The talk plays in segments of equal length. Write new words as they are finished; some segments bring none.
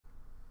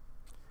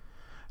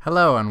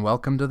Hello and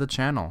welcome to the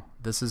channel.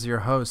 This is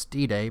your host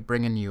D.dae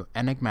bringing you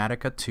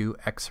Enigmatica 2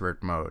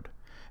 Expert Mode.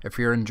 If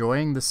you're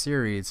enjoying the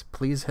series,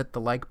 please hit the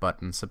like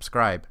button,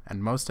 subscribe,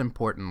 and most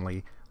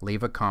importantly,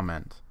 leave a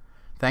comment.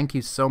 Thank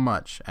you so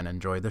much and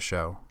enjoy the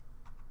show.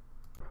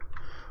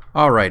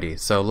 Alrighty,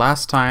 so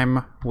last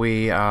time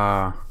we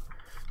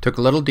took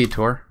a little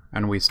detour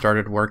and we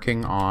started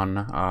working on,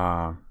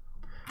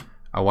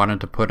 I wanted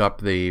to put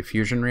up the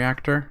fusion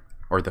reactor,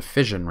 or the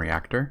fission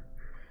reactor,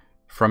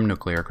 from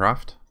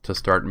nuclearcraft to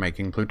start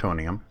making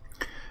plutonium,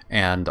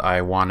 and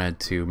I wanted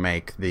to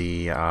make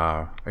the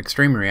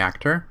extreme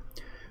reactor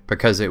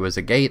because it was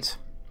a gate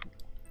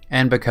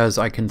and because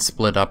I can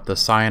split up the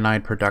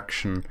cyanide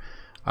production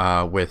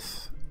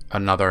with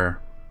another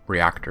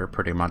reactor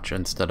pretty much,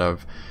 instead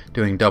of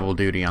doing double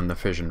duty on the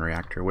fission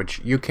reactor, which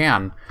you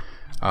can,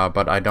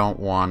 but I don't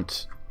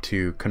want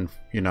to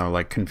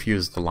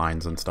confuse the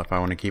lines and stuff. I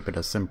want to keep it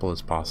as simple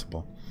as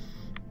possible.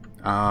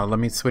 Let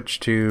me switch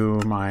to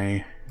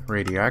my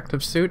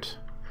radioactive suit.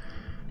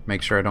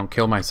 Make sure I don't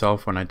kill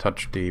myself when I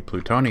touch the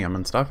plutonium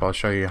and stuff. I'll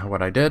show you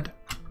what I did.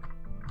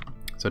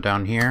 So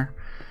down here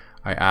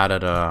I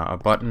added a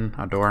button,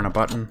 a door and a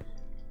button.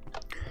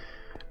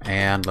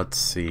 And let's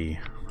see,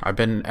 I've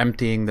been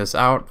emptying this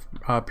out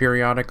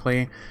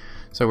periodically.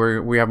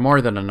 So we have more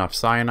than enough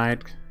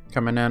cyanide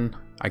coming in.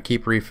 I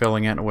keep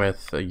refilling it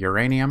with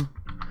uranium.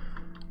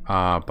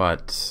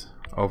 But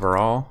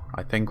overall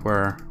I think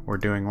we're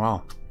doing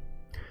well.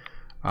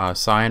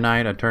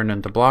 Cyanide I turned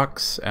into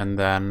blocks, and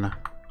then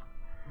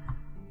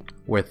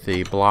with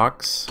the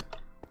blocks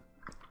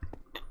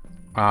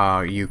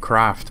you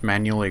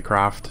manually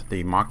craft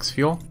the mox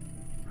fuel.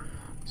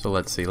 So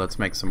let's see, let's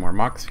make some more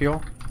mox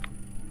fuel.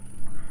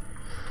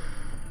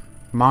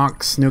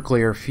 Mox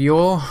nuclear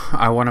fuel,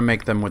 I want to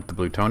make them with the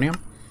plutonium.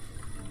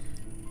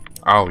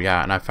 Oh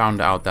yeah, and I found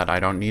out that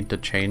I don't need to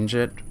change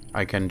it.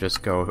 I can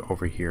just go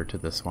over here to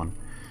this one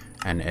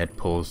and it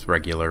pulls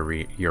regular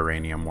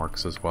uranium,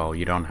 works as well.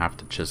 You don't have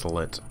to chisel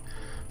it.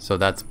 So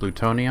that's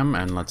plutonium,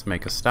 and let's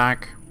make a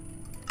stack.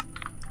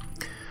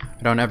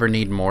 I don't ever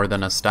need more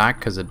than a stack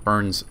because it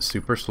burns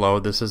super slow.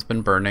 This has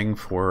been burning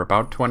for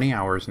about 20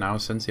 hours now,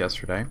 since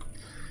yesterday.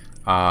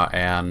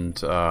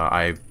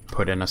 I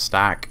put in a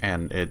stack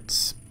and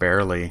it's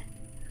barely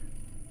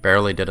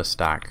did a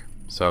stack.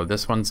 So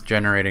this one's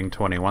generating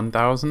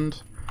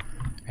 21,000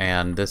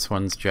 and this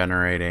one's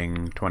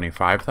generating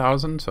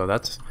 25,000. So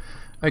that's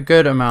a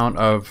good amount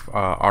of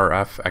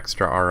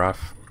extra RF.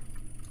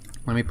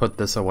 Let me put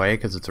this away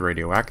because it's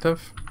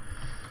radioactive.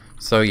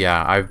 So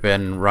yeah, I've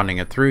been running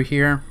it through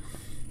here.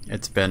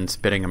 It's been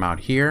spitting them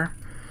out here.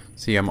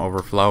 See, I'm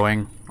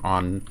overflowing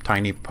on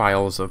tiny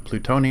piles of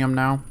plutonium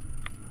now.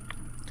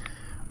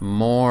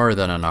 More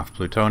than enough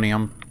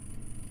plutonium.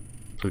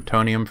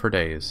 Plutonium for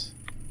days.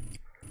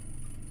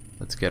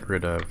 Let's get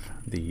rid of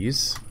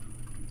these.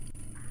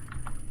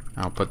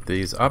 I'll put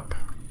these up.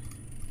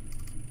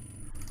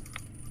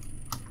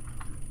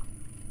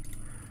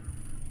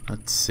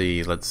 Let's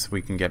see,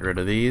 we can get rid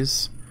of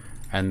these.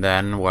 And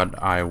then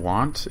what I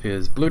want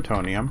is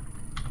plutonium.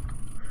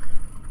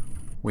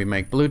 We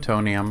make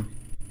plutonium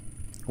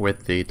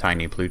with the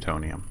tiny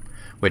plutonium,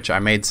 which I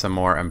made some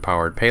more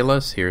empowered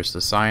payless. Here's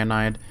the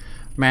cyanide.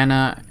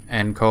 Mana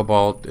and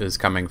cobalt is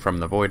coming from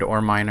the void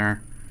ore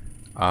miner.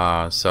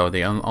 So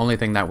the only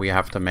thing that we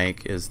have to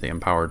make is the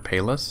empowered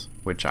payless,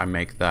 which I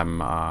make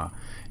them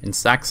in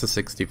stacks of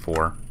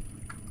 64.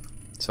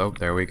 So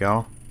there we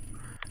go.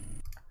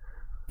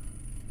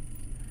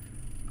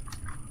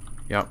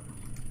 Yep.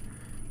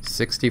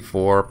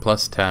 64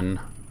 plus 10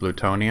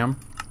 plutonium,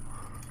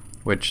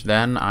 which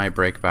then I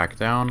break back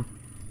down.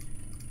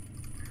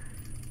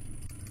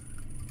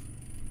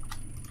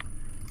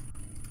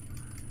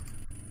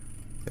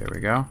 There we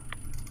go.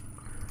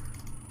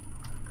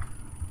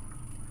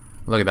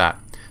 Look at that.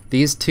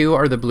 These two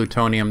are the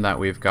plutonium that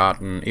we've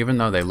gotten. Even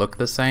though they look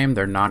the same,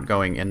 they're not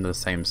going in the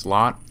same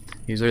slot.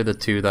 These are the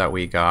two that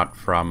we got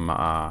from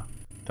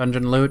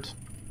dungeon loot.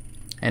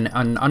 And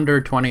in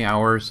under 20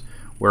 hours,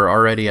 we're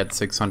already at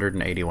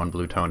 681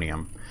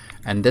 plutonium.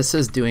 And this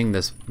is doing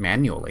this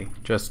manually,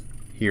 just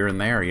here and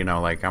there. You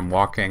know, like I'm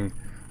walking,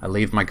 I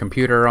leave my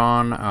computer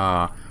on,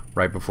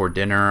 right before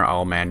dinner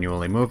I'll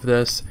manually move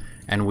this,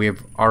 and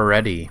we've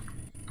already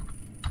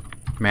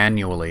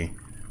manually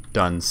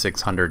done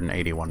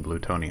 681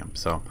 plutonium.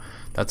 So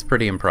that's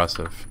pretty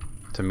impressive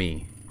to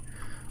me.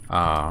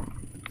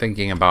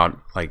 Thinking about,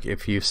 like,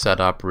 if you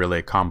set up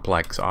really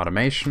complex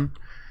automation,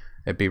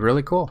 it'd be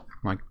really cool.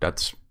 Like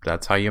that's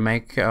how you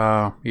make,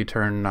 you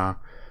turn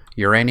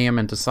uranium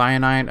into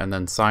cyanide, and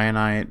then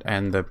cyanide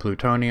and the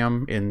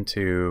plutonium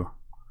into,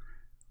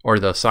 or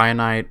the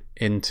cyanide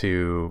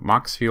into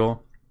mox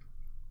fuel,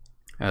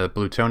 the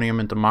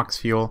plutonium into mox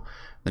fuel,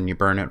 then you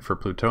burn it for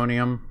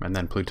plutonium, and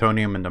then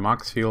plutonium into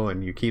mox fuel,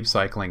 and you keep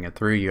cycling it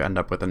through. You end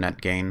up with a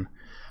net gain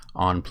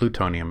on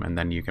plutonium, and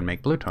then you can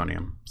make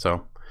plutonium.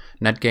 So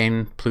net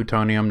gain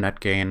plutonium,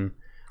 net gain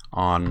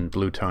on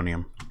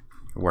plutonium.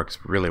 It works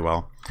really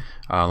well.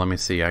 Let me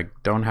see, I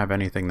don't have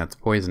anything that's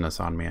poisonous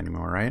on me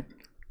anymore, right?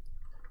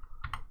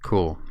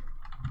 Cool.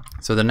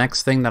 So the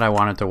next thing that I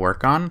wanted to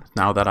work on,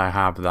 now that I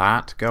have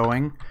that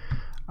going,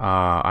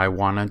 I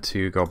wanted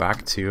to go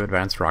back to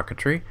advanced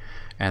rocketry,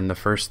 and the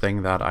first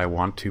thing that I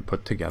want to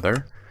put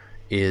together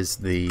is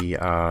the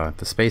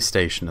space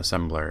station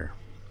assembler.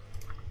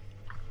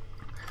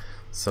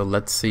 So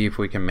let's see if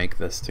we can make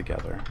this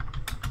together.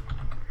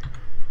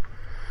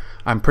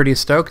 I'm pretty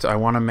stoked. I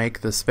want to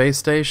make the space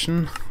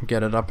station,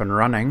 get it up and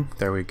running.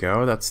 There we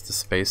go, that's the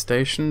space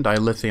station.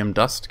 Dilithium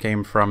dust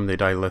came from the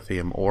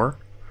dilithium ore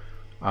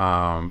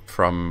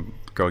from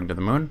going to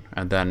the moon,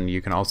 and then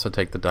you can also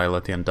take the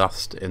dilithium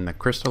dust in the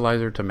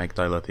crystallizer to make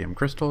dilithium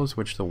crystals,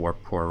 which the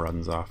warp core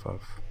runs off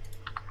of.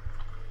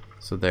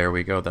 So there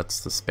we go, that's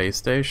the space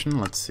station.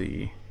 Let's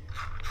see.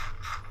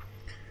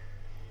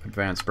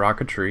 Advanced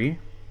rocketry.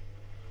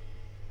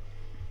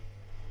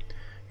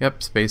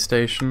 Yep, space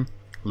station.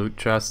 Loot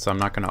chests, I'm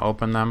not going to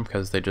open them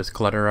because they just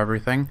clutter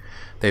everything.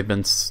 They've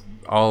been,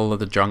 all of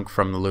the junk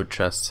from the loot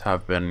chests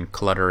have been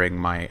cluttering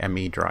my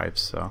ME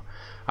drives, so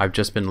I've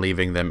just been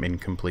leaving them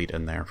incomplete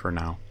in there for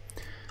now.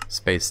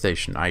 Space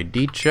station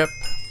ID chip,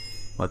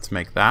 let's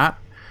make that.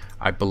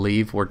 I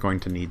believe we're going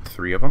to need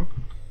 3 of them.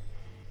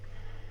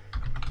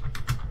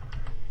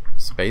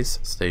 Space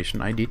station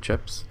ID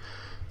chips.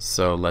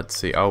 So let's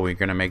see, oh, we're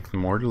going to make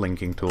more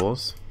linking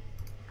tools.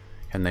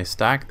 Can they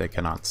stack? They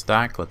cannot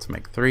stack. Let's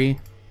make 3.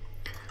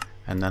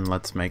 And then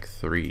let's make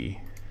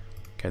 3.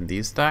 Can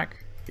these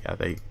stack? Yeah,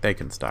 they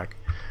can stack.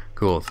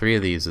 Cool, 3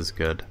 of these is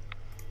good.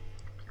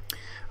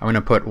 I'm going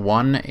to put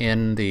 1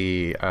 in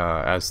the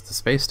as the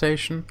space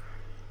station,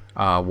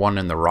 1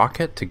 in the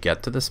rocket to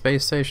get to the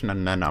space station,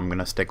 and then I'm going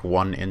to stick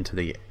 1 into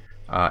the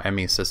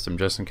ME system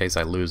just in case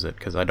I lose it,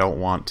 because I don't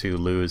want to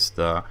lose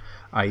the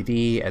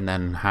ID and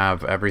then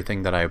have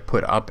everything that I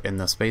put up in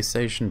the space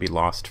station be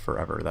lost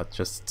forever. That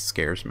just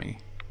scares me.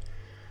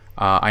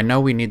 I know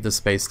we need the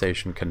space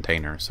station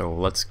container, so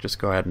let's just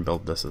go ahead and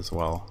build this as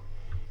well.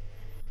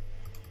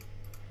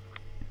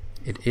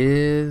 It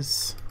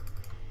is...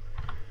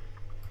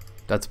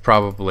 That's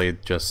probably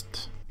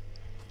just...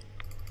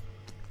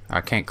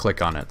 I can't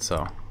click on it,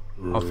 so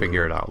I'll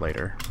figure it out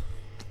later.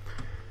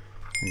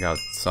 I got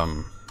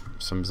some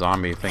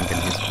zombie thinking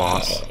he's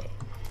boss.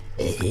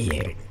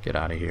 Get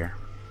out of here.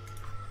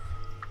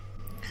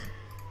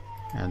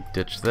 And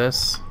ditch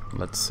this.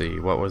 Let's see,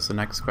 what was the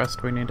next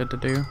quest we needed to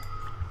do?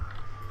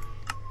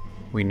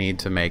 We need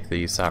to make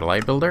the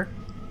satellite builder.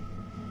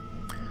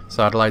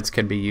 Satellites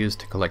can be used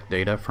to collect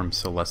data from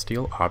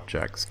celestial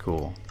objects.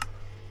 Cool.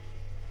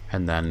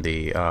 And then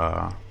the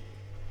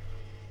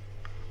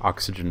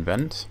oxygen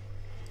vent.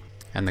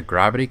 And the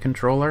gravity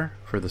controller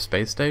for the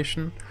space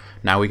station.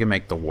 Now we can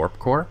make the warp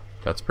core.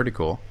 That's pretty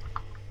cool.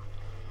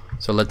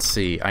 So let's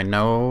see. I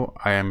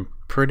am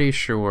pretty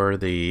sure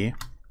the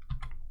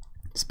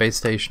space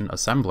station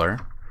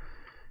assembler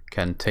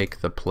can take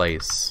the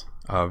place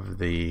of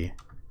the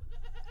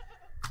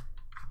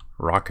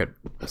rocket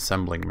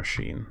assembling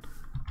machine.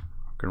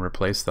 I can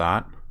replace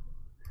that.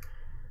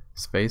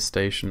 Space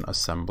station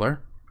assembler.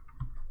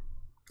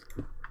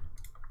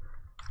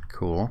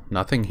 Cool.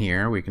 Nothing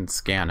here. We can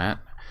scan it.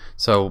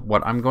 So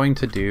what I'm going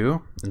to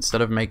do,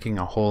 instead of making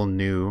a whole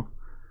new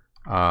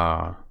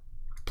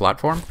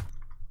platform,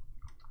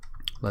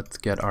 let's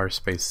get our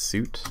space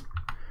suit.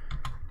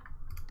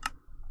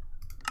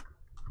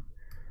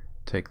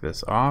 Take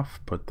this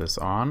off, put this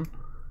on.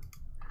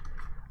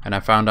 And I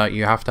found out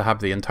you have to have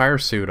the entire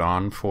suit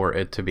on for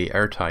it to be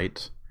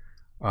airtight.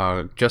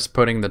 Just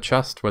putting the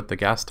chest with the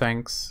gas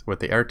tanks, with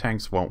the air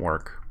tanks, won't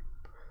work.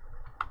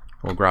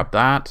 We'll grab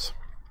that.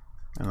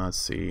 And let's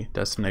see,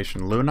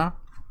 destination Luna.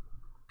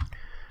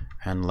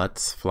 And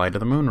let's fly to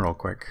the moon real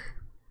quick.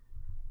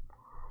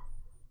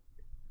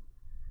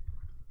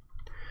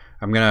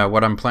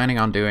 What I'm planning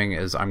on doing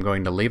is I'm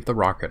going to leave the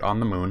rocket on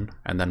the moon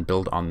and then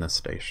build on this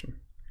station.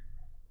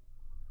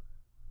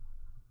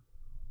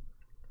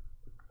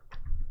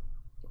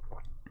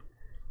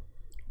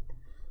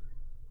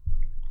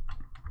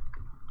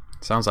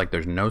 Sounds like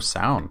there's no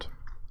sound.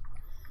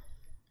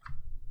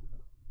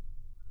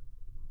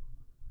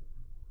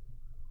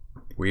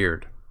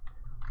 Weird.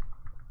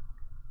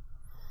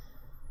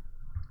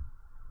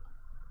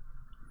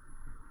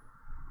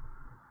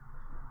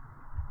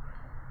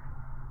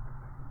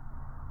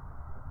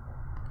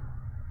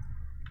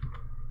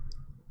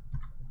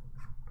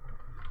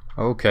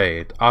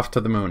 Okay, off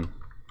to the moon.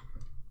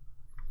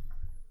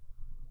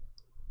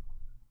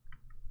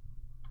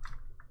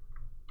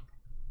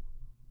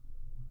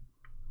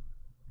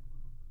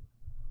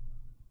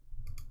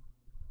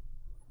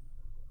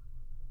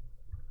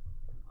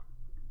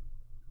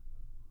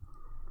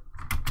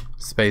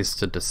 Space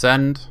to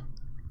descend.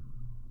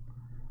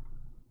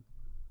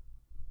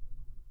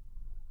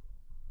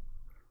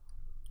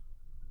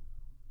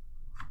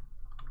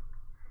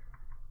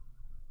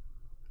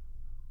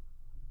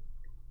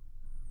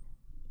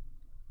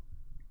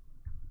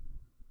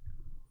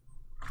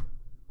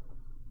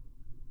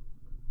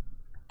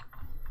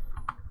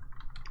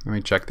 Let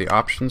me check the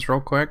options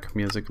real quick.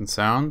 Music and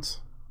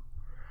sounds.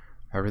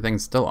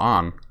 Everything's still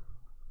on.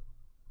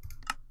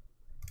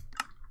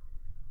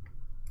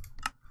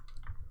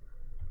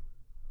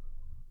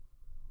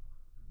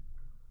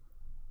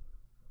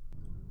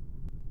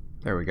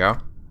 There we go.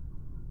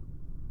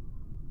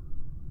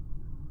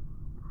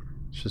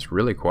 It's just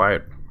really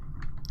quiet.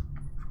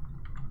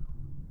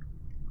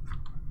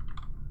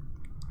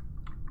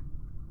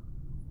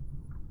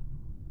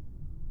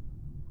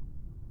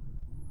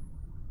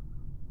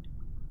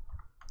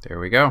 There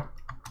we go.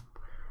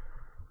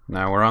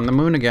 Now we're on the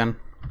moon again.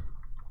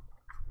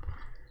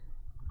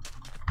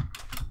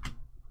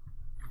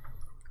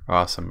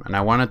 Awesome. And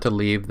I wanted to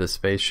leave the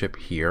spaceship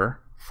here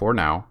for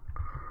now,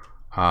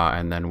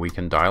 and then we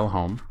can dial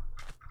home.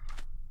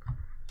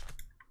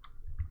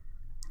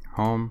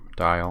 Home,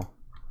 dial,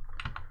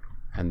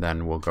 and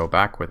then we'll go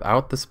back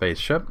without the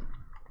spaceship.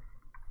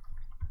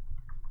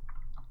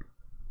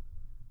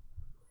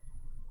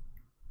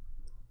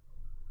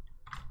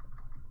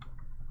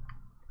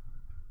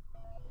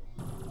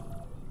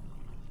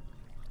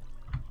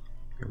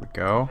 Here we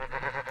go.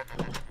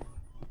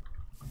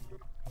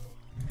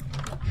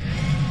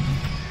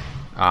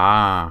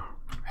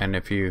 And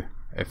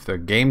if the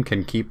game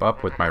can keep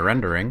up with my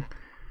rendering,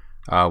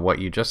 what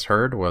you just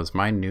heard was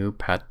my new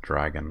pet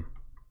dragon.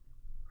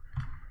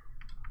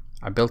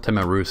 I built him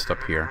a roost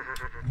up here.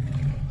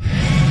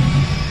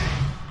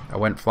 I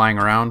went flying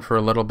around for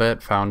a little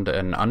bit, found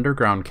an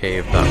underground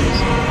cave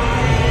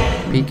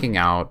that was peeking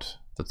out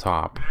the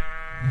top.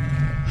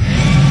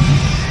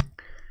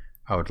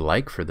 I would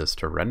like for this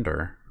to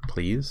render,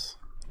 please.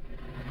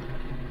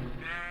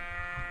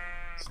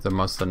 It's the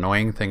most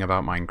annoying thing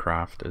about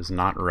Minecraft is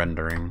not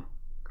rendering.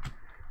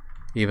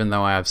 Even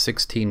though I have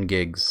 16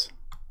 gigs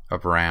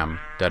of RAM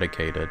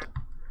dedicated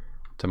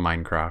to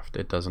Minecraft,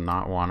 it does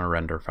not want to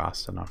render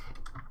fast enough.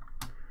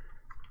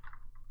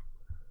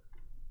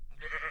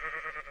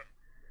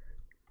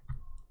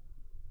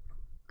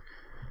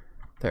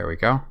 There we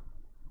go.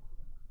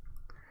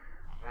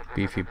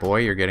 Beefy boy,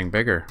 you're getting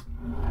bigger.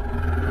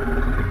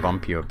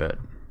 Bump you a bit.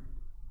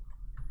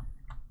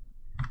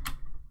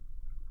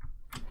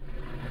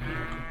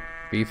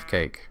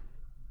 Beefcake.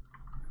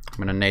 I'm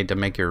gonna need to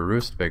make your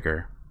roost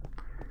bigger.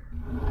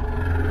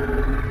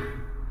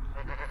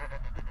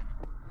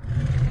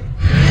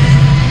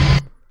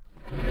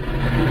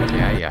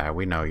 Yeah,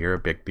 we know you're a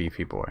big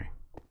beefy boy.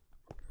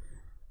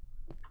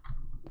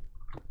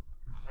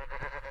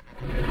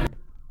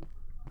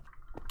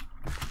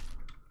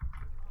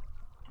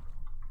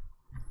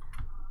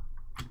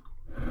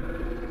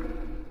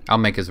 I'll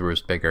make his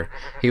roost bigger.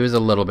 He was a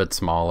little bit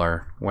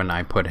smaller when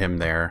I put him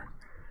there.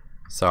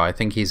 So I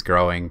think he's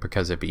growing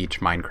because of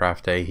each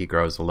Minecraft day he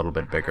grows a little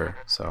bit bigger.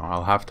 So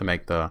I'll have to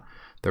make the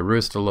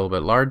roost a little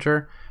bit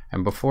larger.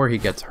 And before he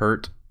gets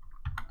hurt,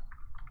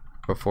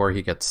 before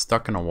he gets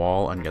stuck in a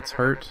wall and gets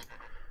hurt,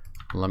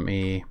 let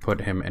me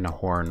put him in a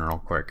horn real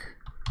quick.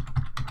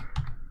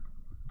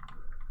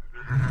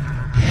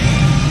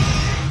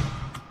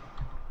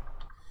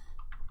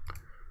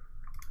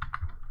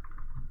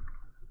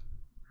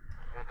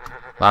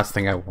 Last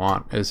thing I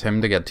want is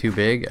him to get too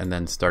big and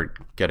then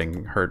start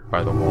getting hurt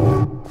by the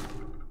wall.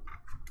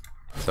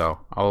 So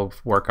I'll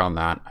work on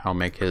that. I'll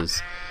make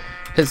his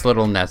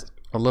little nest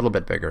a little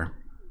bit bigger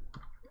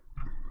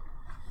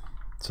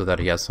so that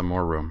he has some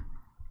more room.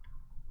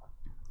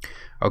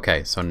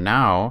 Okay, so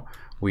now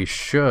we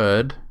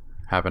should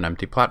have an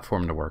empty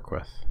platform to work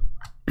with.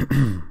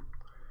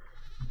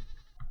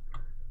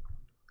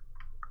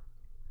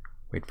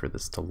 Wait for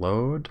this to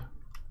load.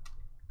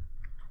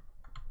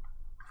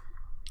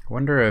 I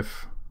wonder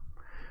if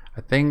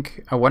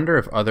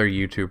other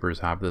YouTubers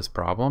have this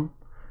problem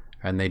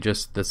and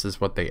this is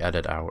what they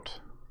edit out.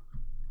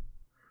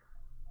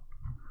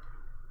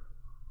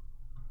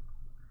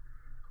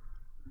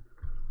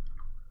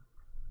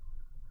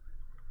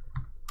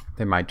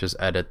 They might just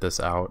edit this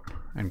out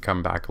and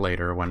come back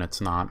later when it's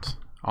not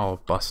all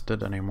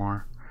busted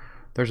anymore.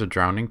 There's a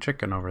drowning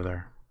chicken over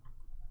there.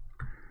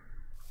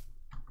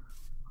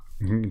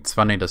 It's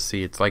funny to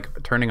see. It's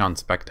like turning on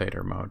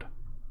spectator mode.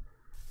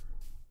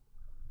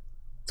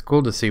 It's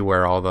cool to see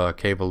where all the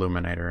cave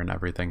illuminator and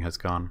everything has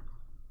gone.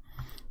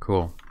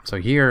 Cool. So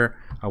here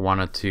I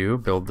wanted to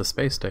build the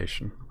space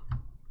station.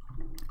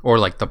 Or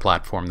like the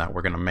platform that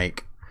we're going to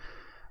make.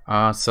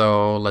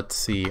 So let's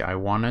see. I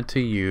wanted to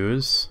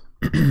use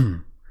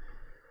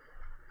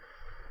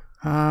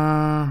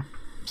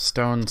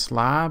stone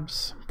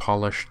slabs,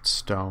 polished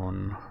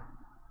stone.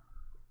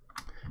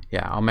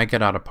 Yeah, I'll make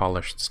it out of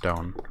polished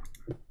stone.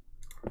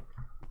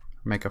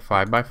 Make a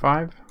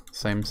 5x5,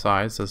 same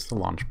size as the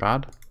launch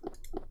pad.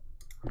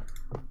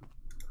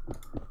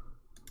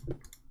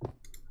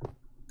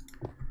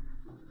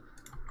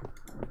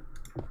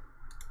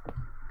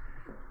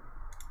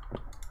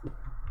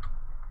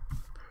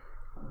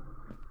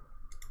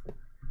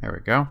 There we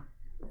go.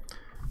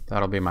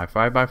 That'll be my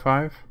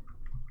 5x5.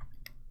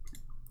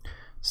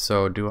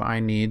 So do I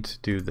need to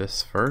do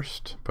this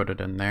first? Put it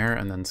in there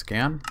and then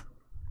scan.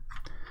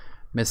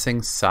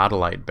 Missing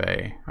satellite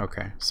bay.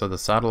 Okay, so the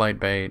satellite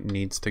bay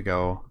needs to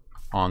go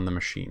on the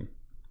machine.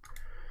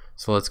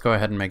 So let's go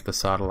ahead and make the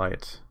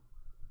satellite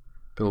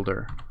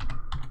builder.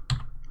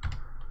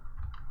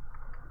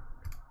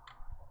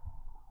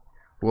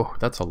 Whoa,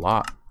 that's a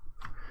lot.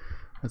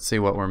 Let's see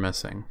what we're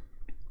missing.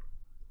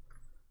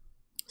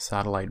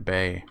 Satellite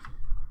bay.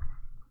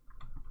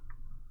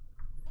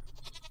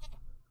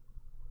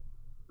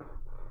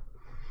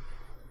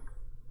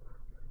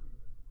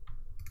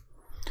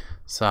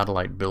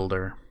 Satellite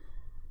builder.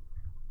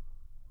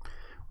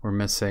 We're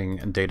missing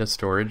data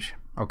storage.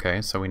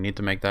 Okay, so we need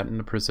to make that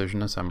into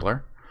precision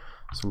assembler.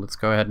 So let's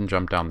go ahead and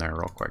jump down there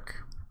real quick.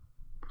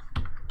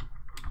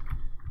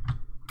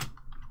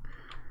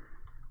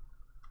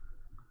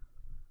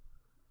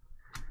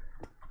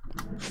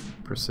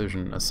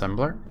 Precision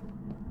assembler.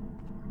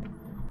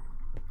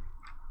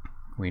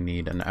 We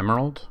need an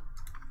emerald.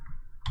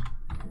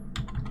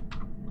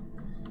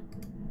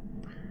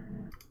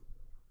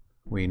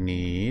 We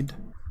need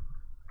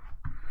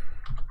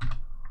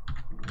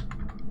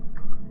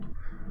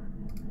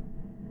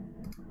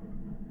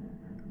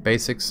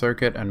basic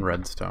circuit and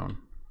redstone.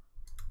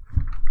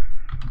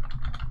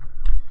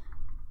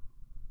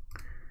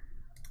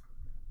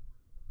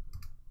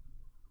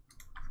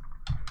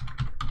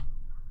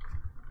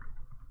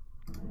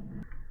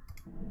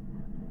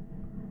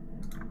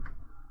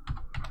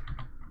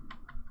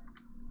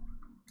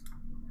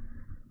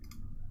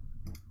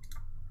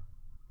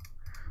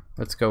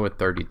 Let's go with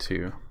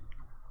 32.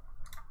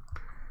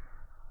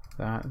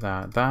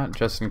 That,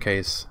 just in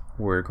case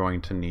we're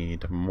going to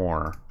need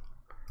more.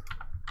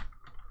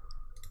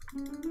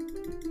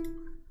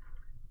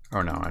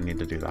 Oh no, I need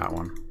to do that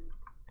one.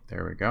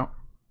 There we go.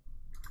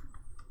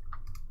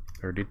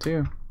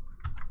 32.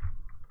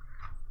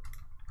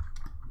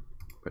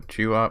 Put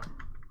you up.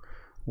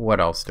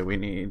 What else do we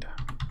need?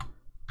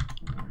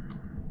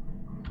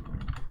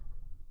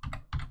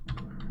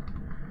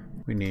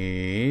 We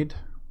need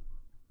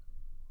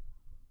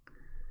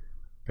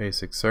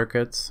basic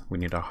circuits. We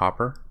need a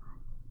hopper.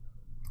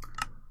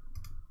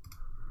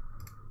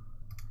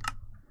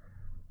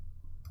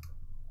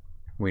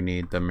 We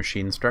need the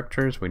machine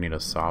structures. We need a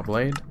saw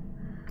blade.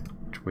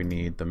 We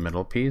need the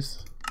middle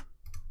piece.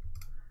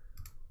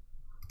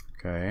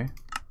 Okay.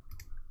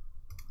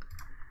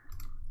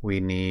 We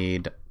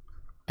need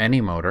any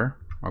motor.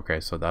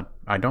 Okay, so that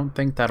I don't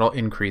think that'll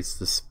increase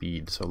the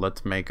speed. So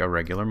let's make a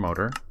regular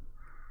motor.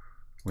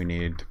 We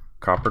need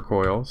copper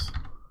coils.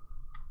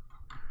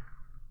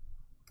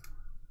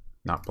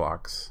 Not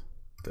blocks.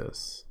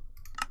 This.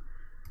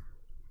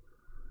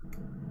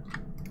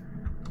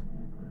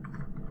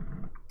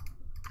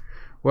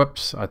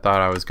 Whoops, I thought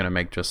I was going to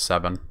make just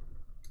 7.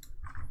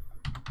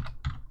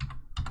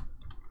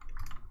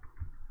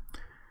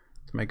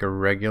 Let's make a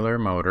regular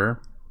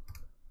motor.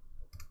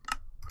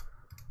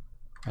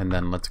 And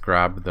then let's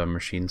grab the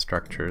machine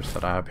structures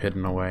that I have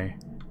hidden away.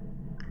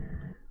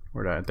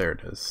 There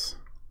it is.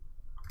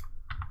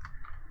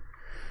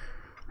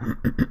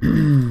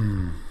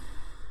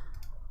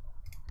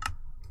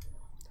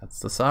 That's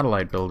the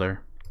satellite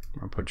builder.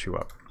 I'll put you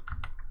up.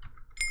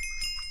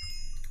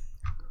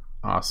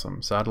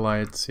 Awesome.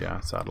 Satellites,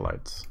 yeah,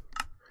 satellites.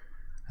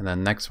 And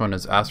then next one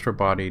is astral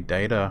body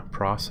data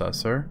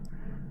processor.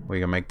 We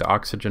can make the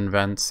oxygen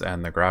vents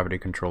and the gravity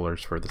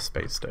controllers for the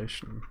space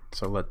station.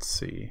 So let's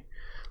see.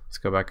 Let's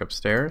go back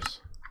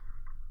upstairs.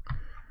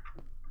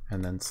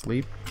 And then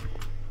sleep.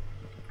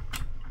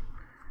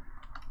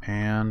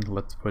 And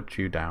let's put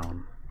you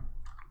down.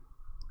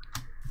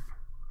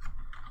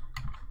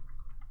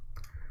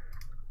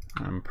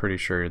 I'm pretty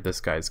sure this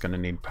guy's gonna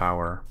need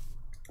power.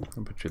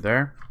 I'll put you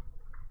there.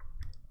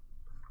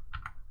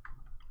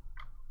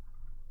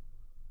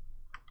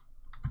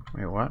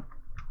 Wait, what?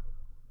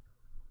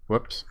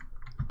 Whoops.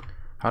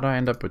 How'd I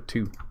end up with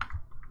 2?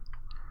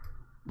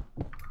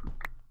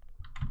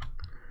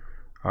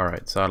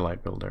 Alright,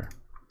 satellite builder.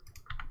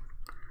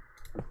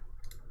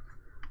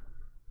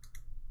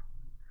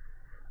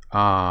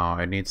 Oh,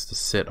 it needs to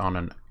sit on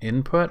an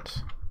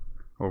input?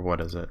 Or what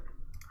is it?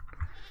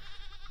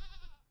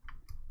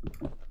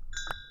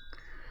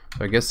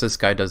 So I guess this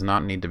guy does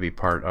not need to be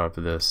part of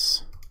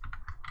this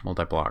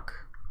multi-block.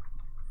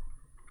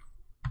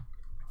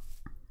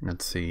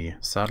 Let's see,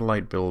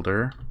 satellite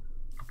builder.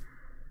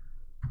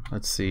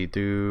 Let's see,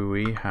 do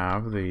we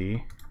have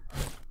the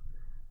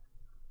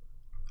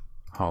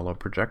hollow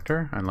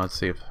projector? And let's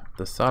see if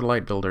the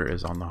satellite builder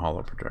is on the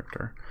hollow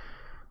projector.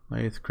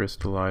 Lathe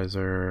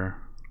crystallizer.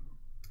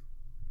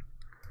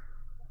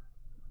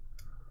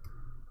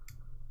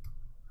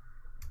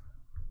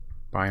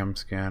 Biome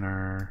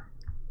scanner.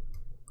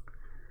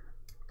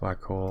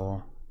 Black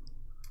hole.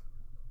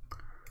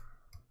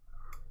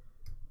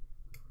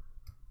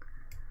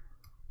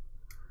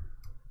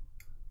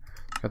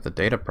 Got the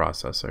data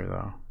processor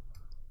though.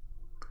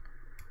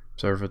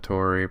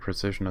 Observatory,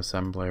 precision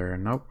assembler,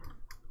 nope.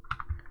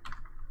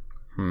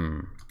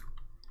 I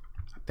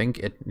think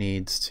it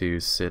needs to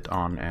sit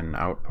on an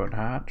output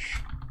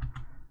hatch.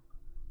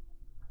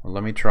 Well,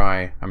 let me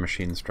try a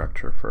machine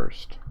structure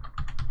first.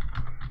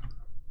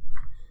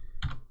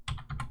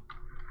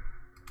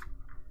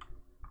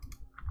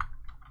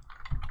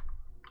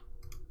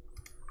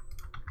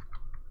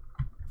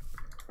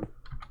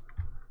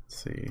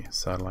 Let's see,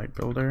 satellite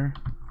builder.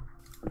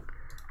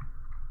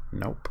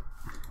 Nope.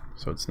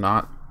 So it's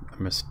not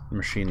a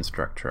machine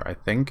structure. I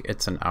think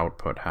it's an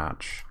output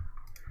hatch.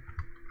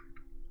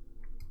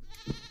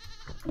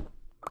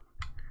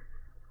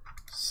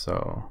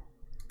 So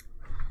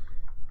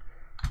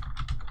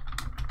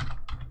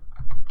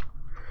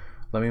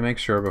let me make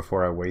sure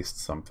before I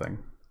waste something.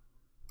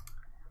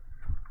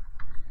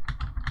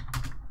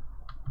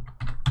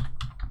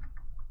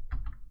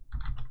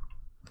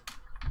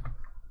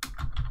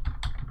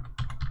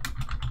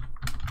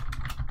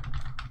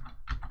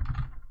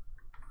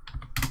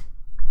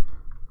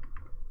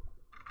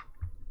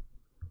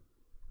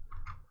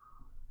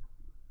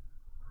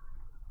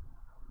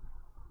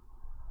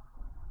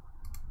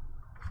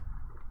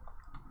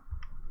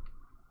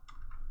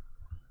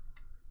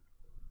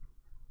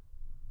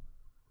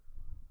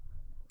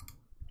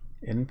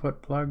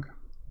 Input plug?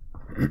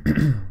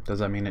 Does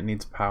that mean it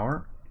needs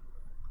power?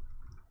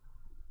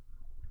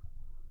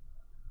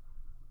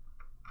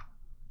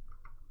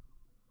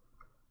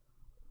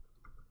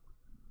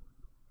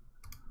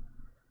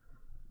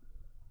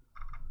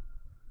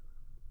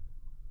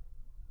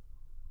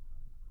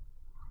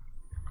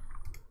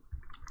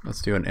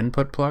 Let's do an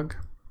input plug.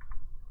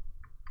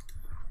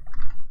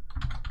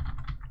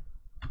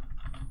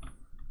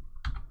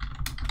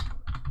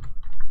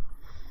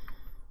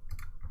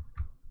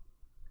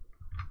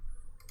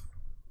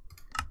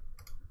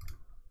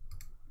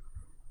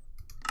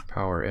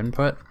 Power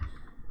input.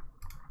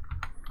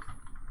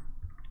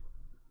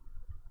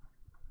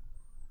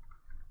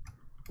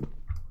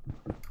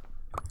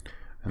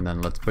 And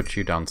then let's put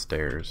you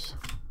downstairs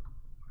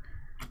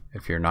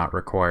if you're not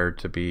required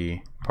to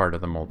be part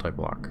of the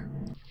multi-block.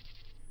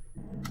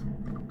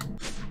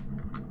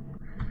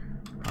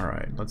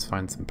 Alright, let's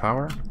find some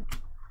power.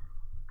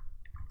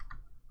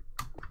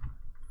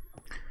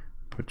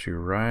 Put you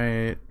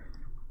right...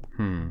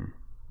 I'll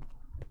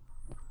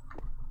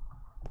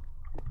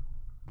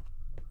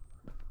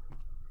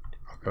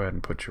go ahead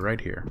and put you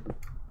right here.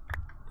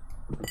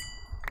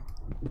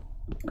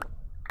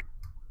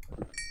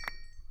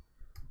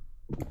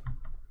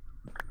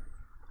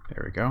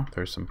 There we go,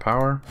 there's some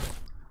power.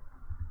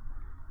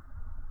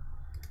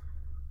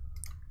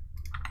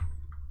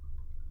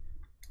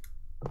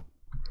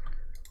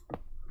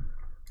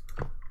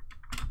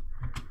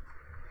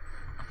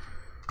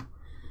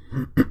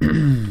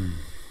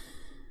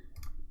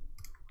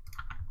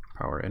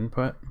 Power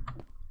input.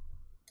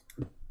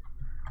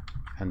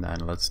 And then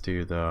let's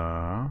do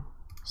the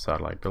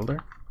satellite builder.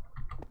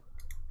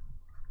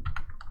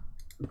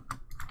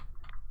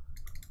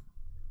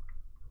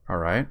 All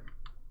right.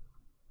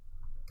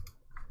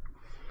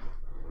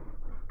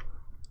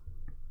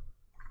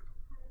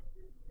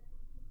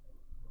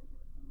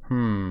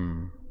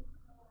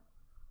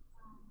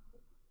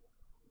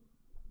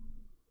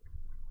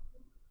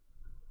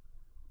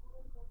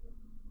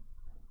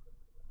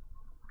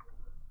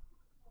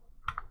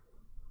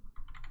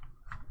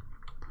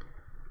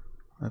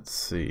 Let's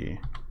see.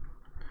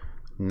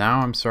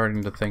 Now I'm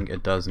starting to think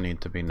it does need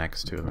to be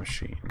next to a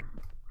machine.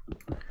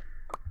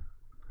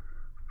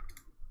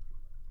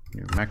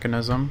 New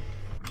mechanism.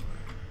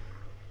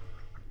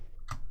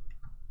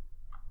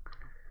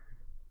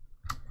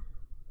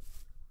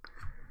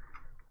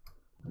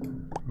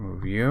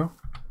 Move you.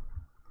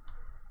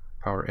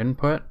 Power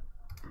input.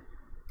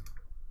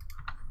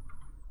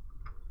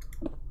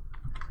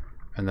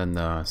 And then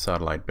the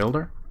satellite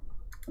builder.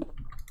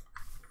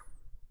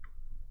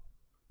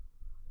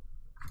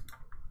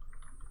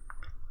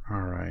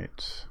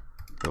 Alright,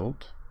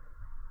 built.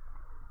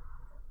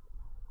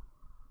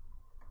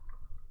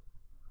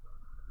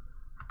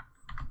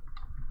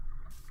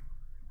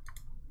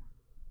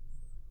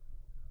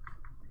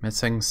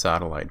 Missing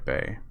satellite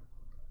bay.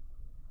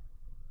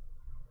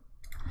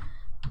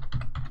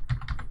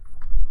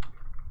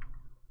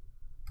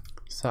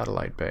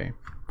 Satellite bay.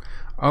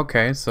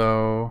 Okay,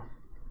 so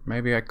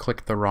maybe I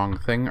clicked the wrong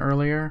thing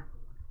earlier.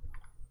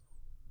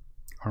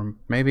 Or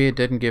maybe it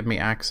didn't give me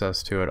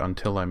access to it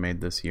until I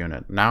made this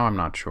unit. Now I'm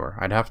not sure.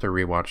 I'd have to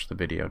rewatch the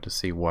video to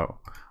see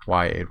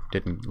why it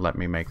didn't let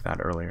me make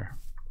that earlier.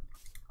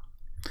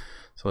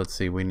 So let's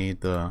see, we need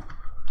the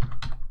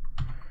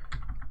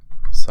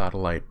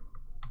satellite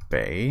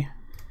bay.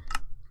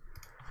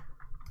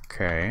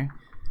 Okay.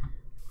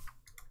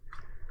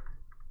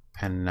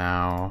 And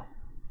now,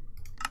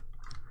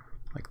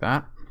 like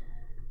that.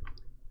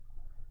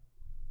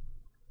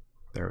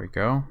 There we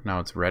go. Now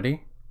it's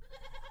ready.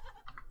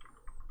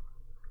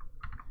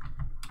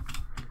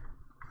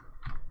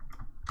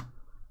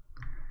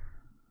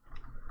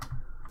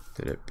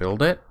 Did it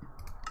build it?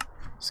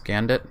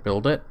 Scanned it,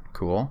 build it,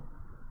 cool.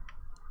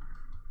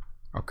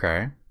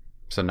 Okay,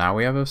 so now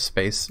we have a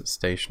space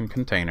station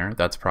container.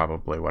 That's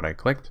probably what I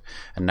clicked.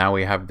 And now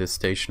we have this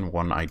station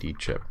 1 ID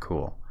chip,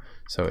 cool.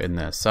 So in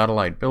the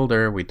satellite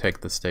builder, we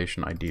take the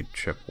station ID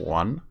chip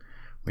 1,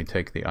 we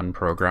take the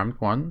unprogrammed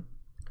one,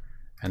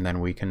 and then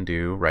we can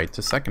do write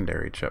to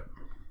secondary chip.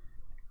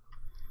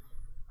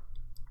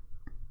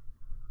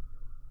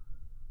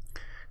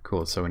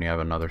 Cool, so when you have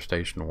another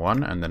station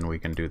 1, and then we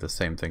can do the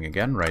same thing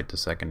again, write to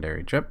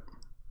secondary chip.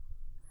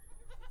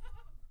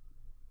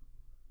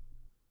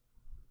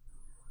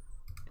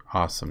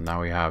 Awesome,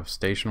 now we have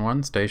station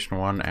 1,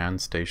 and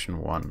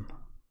station 1.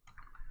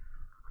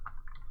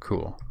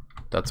 Cool,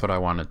 that's what I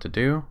wanted to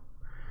do.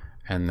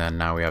 And then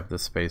now we have the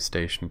space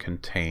station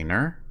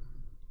container.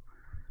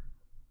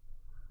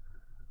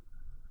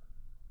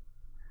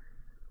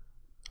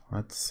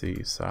 Let's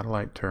see,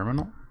 satellite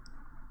terminal.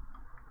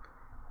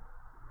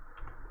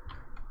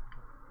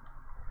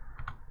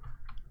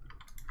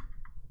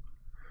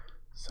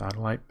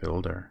 Satellite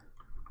builder.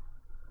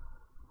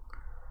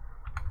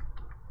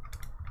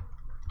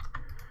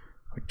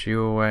 Put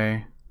you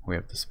away. We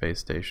have the space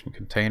station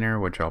container,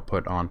 which I'll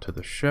put onto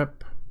the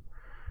ship.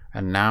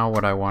 And now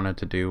what I wanted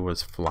to do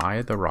was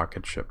fly the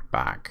rocket ship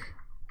back.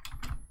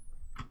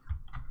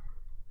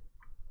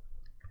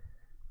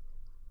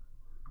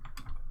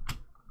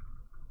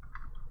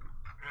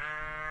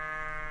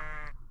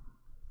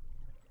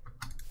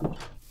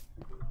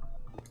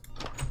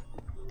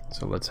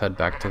 So let's head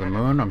back to the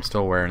moon. I'm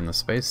still wearing the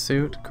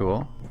spacesuit.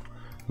 Cool.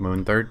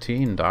 Moon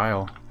 13,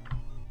 dial.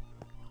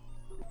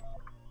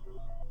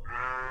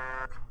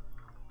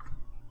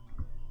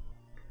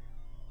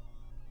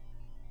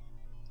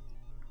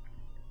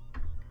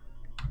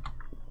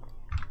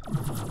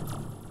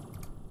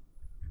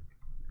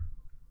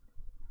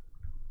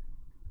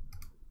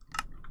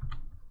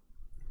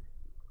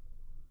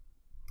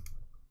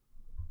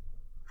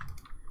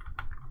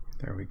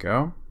 There we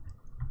go.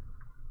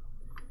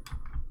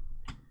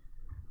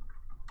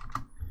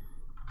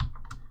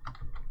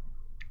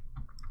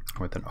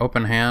 With an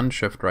open hand,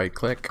 shift right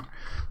click,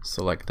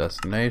 select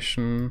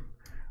destination.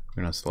 I'm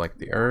going to select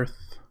the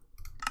Earth.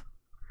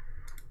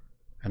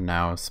 And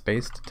now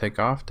space to take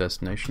off,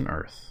 destination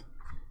Earth.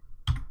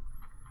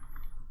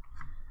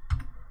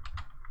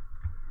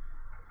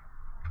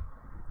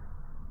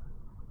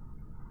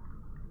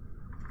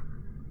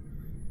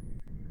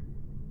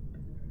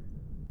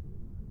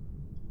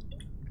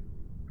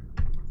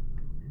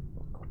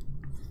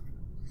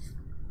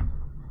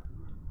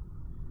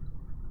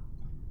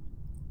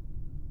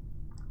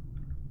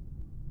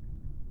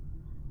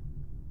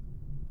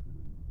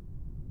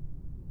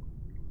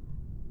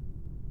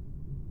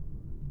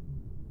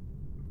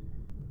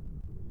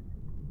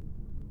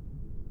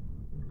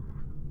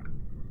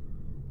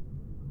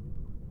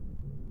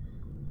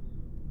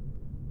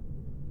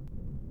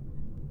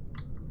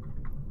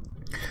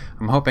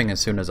 I'm hoping as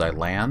soon as I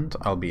land,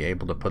 I'll be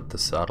able to put the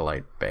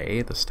satellite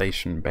bay, the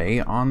station bay,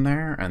 on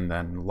there and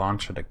then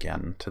launch it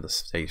again to the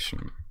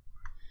station.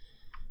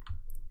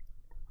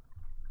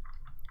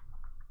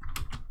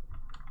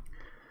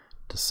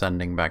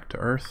 Descending back to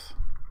Earth.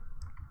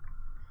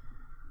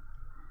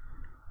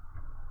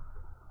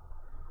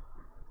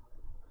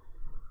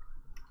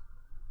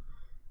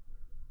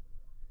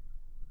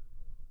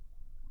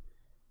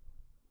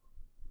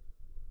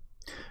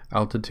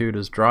 Altitude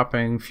is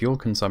dropping. Fuel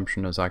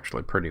consumption is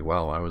actually pretty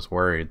well. I was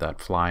worried that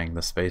flying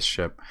the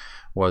spaceship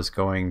was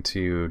going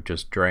to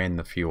just drain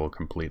the fuel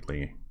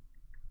completely.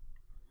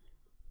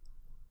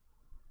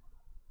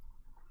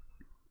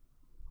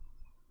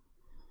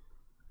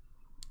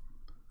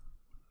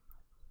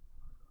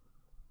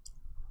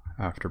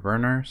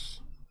 Afterburners.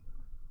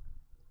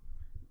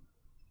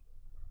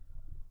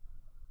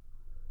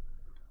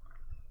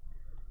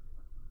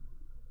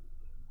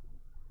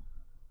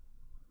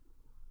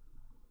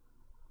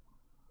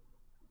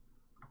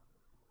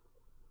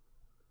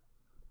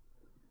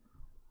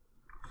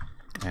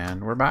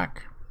 And we're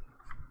back.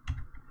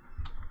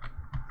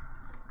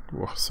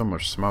 Whoa, so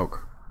much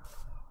smoke.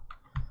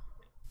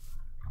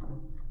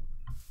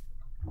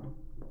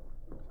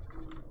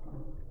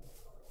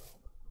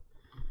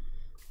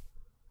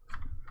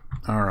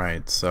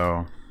 Alright,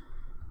 so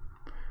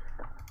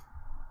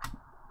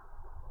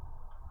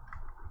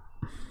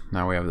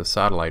now we have the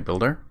satellite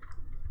builder,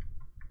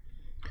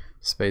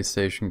 space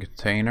station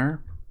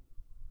container,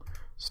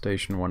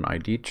 station 1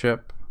 ID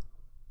chip.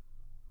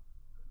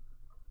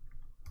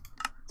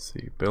 Let's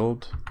see,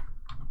 build.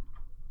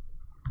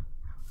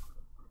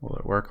 Will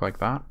it work like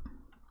that?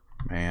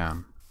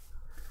 Man,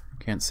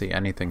 can't see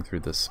anything through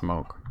this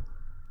smoke.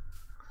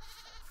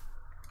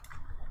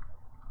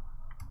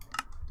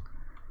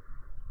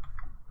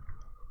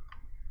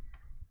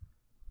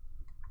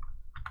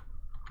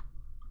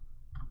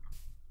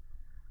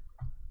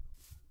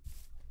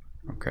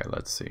 Okay,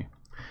 let's see.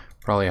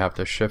 Probably have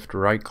to shift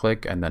right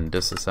click and then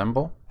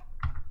disassemble.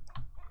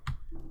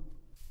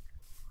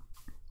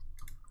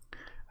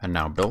 And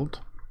now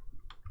build.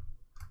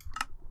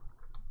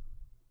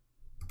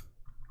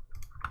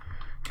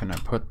 Can I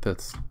put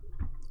this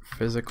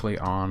physically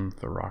on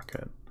the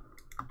rocket?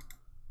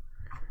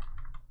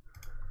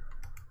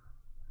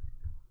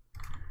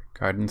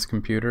 Guidance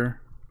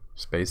computer,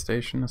 space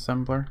station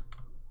assembler,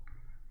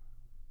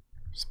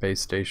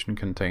 space station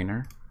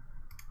container.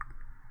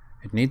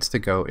 It needs to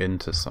go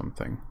into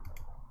something.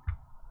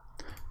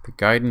 The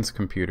guidance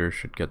computer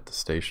should get the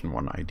station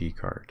 1 ID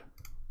card.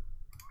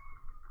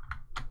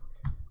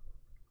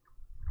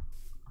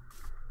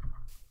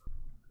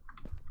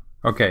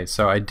 Okay,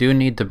 so I do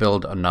need to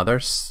build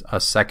a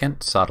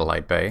second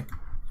satellite bay.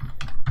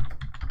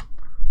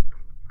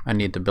 I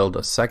need to build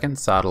a second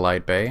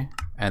satellite bay,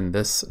 and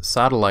this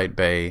satellite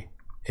bay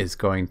is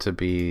going to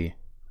be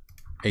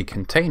a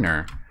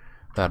container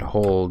that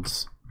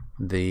holds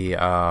the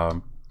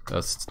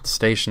the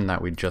station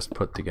that we just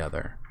put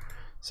together.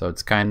 So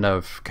it's kind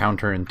of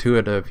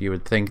counterintuitive. You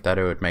would think that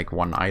it would make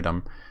one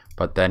item,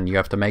 but then you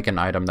have to make an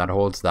item that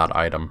holds that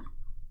item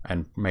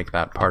and make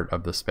that part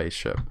of the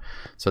spaceship.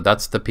 So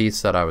that's the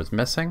piece that I was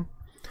missing.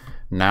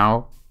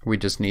 Now we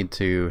just need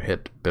to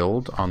hit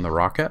build on the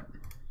rocket.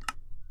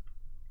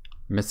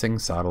 Missing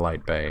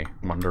satellite bay.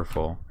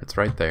 Wonderful. It's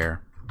right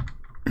there.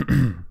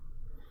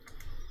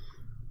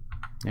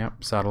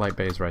 Yep, satellite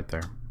bay is right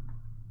there.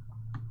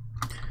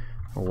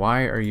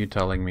 Why are you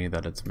telling me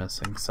that it's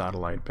missing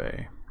satellite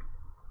bay?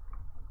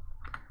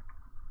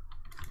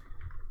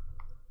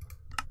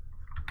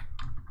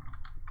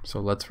 So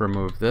let's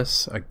remove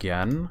this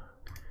again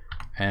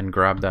and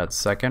grab that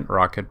second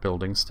rocket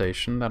building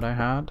station that I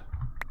had.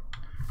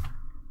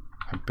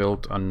 I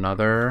built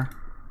another,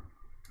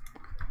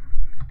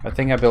 I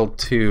think I built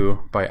two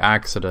by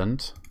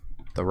accident,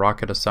 the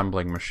rocket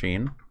assembling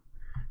machine.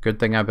 Good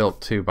thing I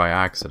built two by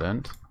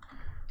accident.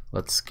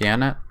 Let's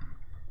scan it.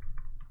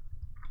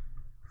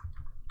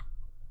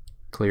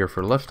 Clear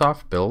for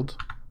liftoff, build.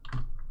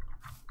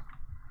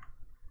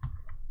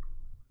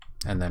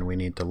 And then we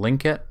need to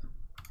link it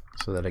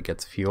so that it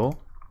gets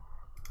fuel.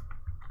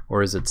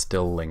 Or is it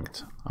still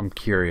linked? I'm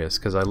curious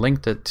because I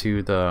linked it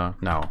to the,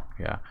 no,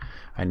 yeah.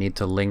 I need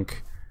to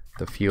link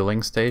the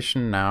fueling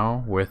station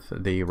now with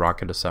the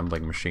rocket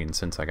assembling machine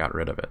since I got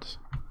rid of it.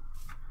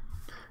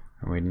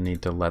 And we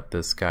need to let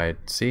this guy,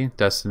 see,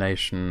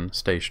 destination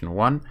station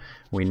 1.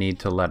 We need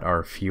to let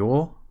our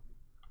fuel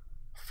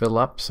fill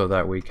up so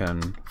that we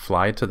can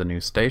fly to the new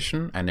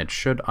station, and it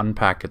should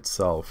unpack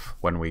itself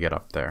when we get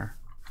up there.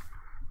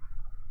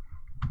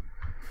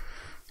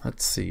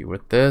 Let's see,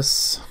 with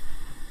this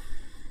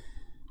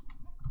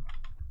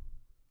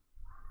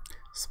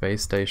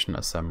space station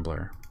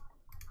assembler,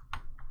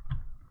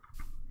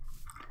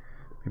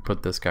 we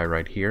put this guy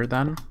right here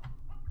then,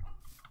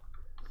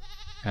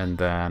 and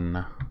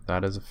then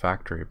that is a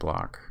factory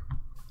block.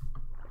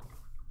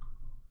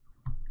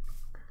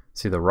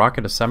 See, the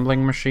rocket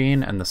assembling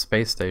machine and the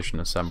space station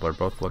assembler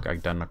both look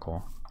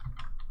identical.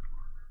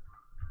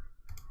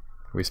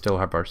 We still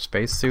have our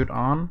spacesuit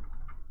on.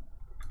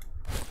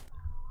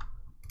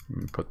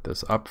 Put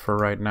this up for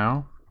right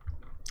now.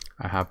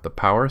 I have the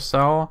power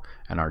cell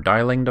and our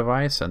dialing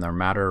device and our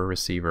matter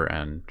receiver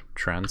and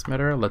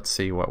transmitter. Let's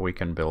see what we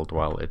can build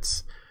while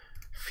it's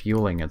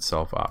fueling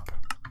itself up.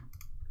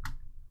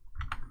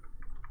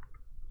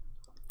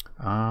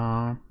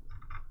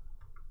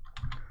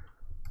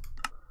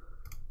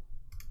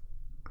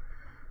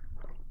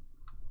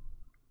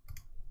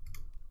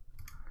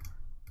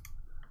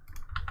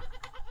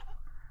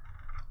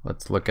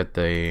 Let's look at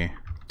the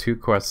two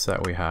quests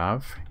that we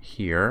have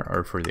here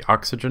are for the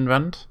oxygen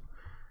vent.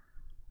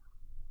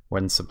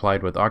 When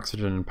supplied with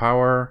oxygen and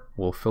power,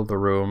 will fill the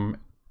room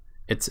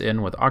it's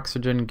in with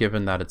oxygen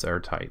given that it's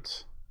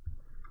airtight.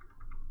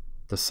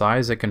 The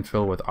size it can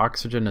fill with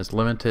oxygen is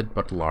limited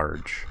but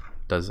large.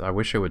 I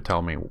wish it would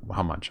tell me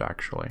how much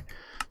actually.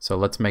 So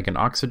let's make an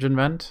oxygen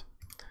vent.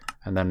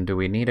 And then do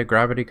we need a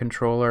gravity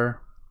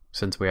controller?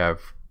 Since we have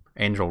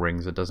angel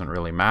rings, it doesn't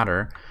really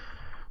matter.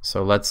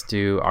 So let's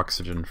do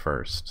oxygen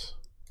first.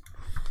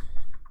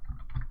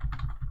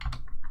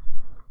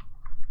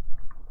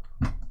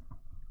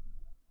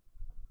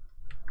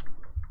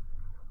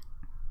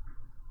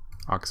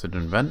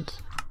 Oxygen vent.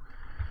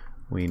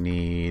 We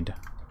need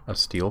a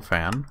steel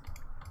fan.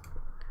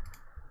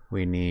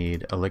 We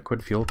need a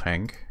liquid fuel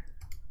tank.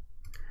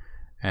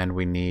 And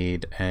we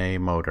need a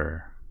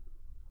motor.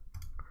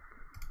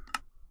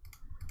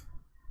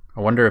 I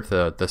wonder if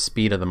the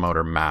speed of the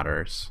motor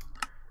matters.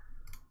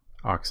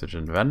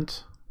 Oxygen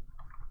vent.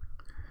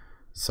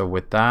 So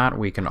with that,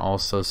 we can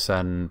also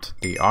send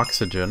the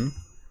oxygen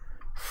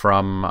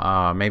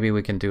from, maybe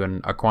we can do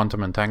a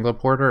quantum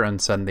entangloporter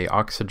and send the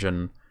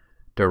oxygen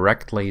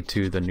directly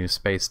to the new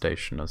space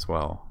station as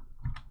well.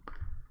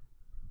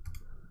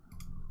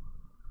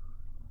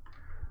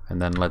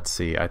 And then let's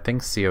see, I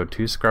think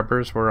CO2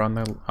 scrubbers were on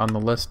the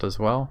list as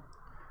well.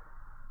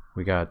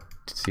 We got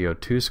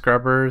CO2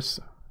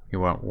 scrubbers. You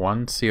want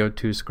one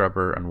CO2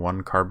 scrubber and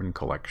one carbon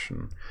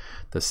collection.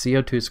 The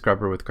CO2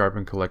 scrubber with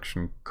carbon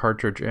collection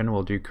cartridge in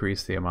will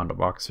decrease the amount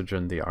of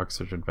oxygen the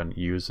oxygen vent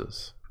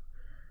uses.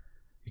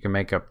 You can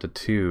make up to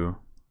 2.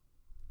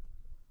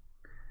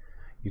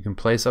 You can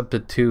place up to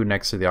 2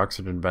 next to the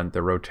oxygen vent.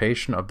 The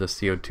rotation of the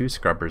CO2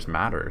 scrubbers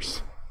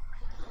matters.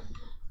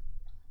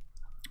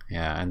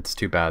 Yeah, and it's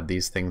too bad.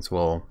 These things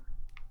will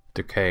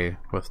decay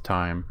with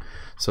time.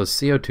 So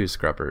CO2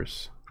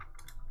 scrubbers.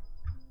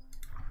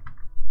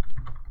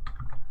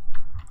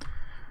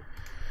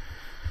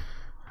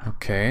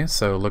 Okay,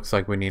 so it looks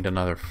like we need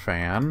another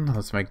fan.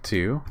 Let's make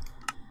 2.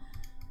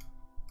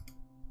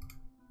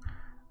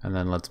 And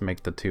then let's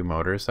make the 2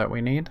 motors that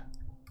we need.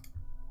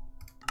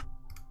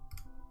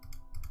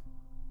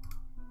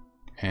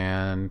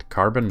 And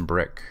carbon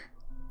brick.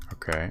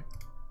 Okay.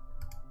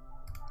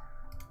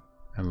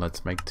 And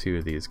let's make 2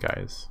 of these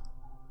guys.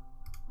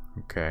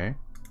 Okay.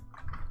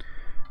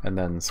 And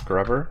then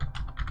scrubber.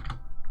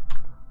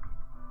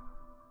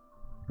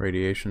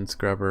 Radiation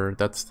scrubber.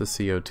 That's the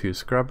CO2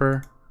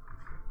 scrubber.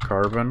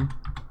 Carbon.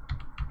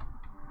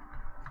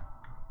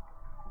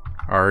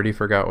 I already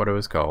forgot what it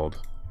was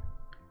called.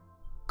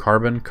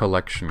 Carbon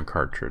collection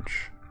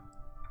cartridge.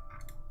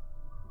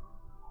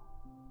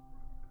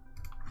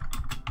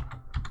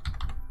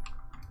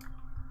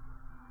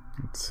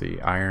 Let's see,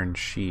 iron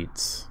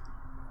sheets.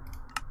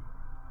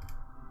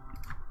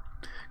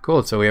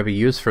 Cool, so we have a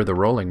use for the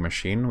rolling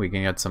machine. We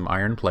can get some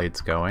iron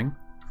plates going.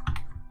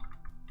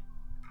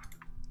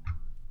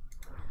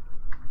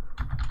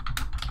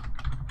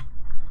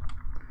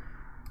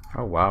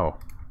 Oh wow.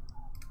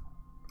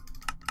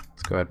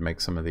 Let's go ahead and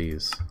make some of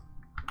these.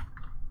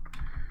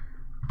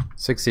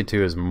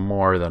 62 is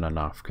more than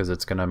enough because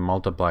it's going to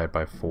multiply it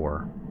by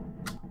 4.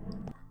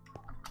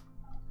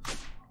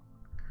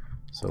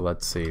 So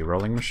let's see,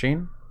 rolling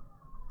machine.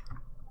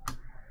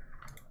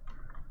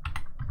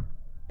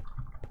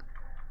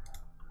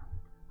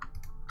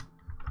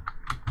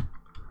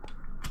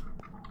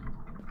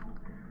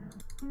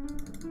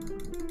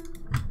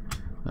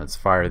 Let's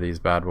fire these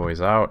bad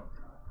boys out.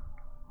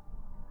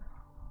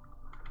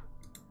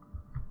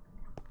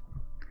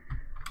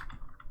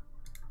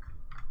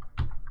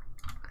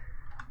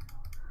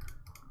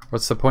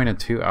 What's the point of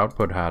 2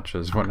 output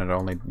hatches when it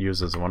only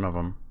uses one of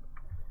them?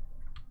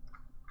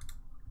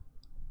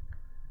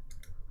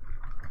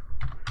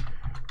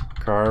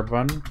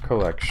 Carbon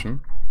collection.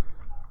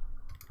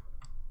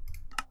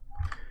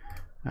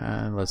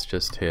 And let's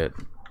just hit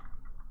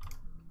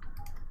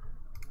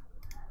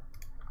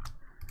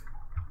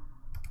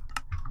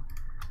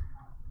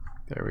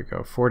there we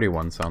go.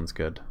 41 sounds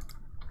good.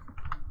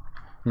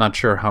 Not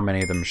sure how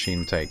many the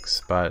machine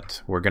takes,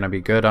 but we're gonna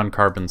be good on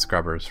carbon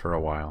scrubbers for a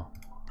while.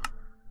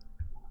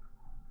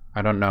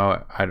 I don't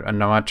know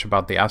much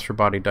about the astral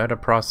body data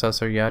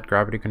processor yet.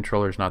 Gravity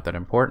controller is not that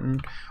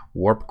important.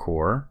 Warp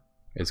core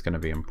is going to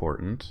be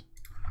important.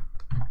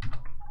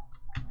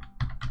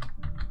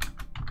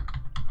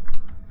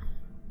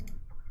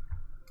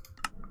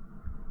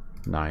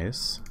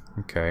 Nice.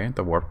 Okay,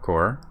 the warp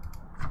core.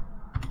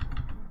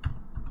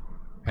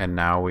 And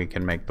now we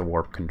can make the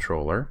warp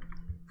controller.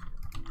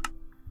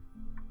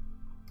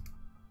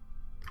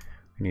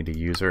 We need a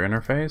user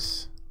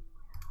interface.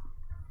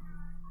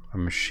 A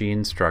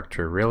machine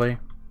structure, really?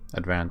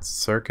 Advanced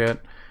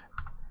circuit.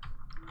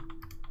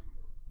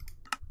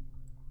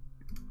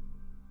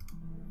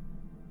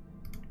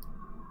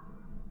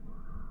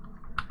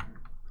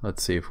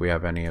 Let's see if we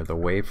have any of the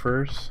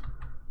wafers.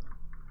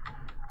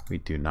 We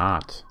do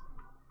not.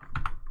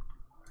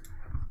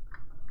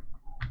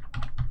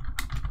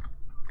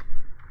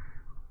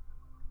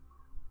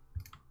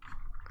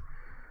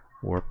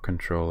 Warp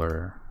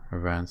controller,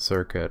 advanced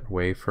circuit,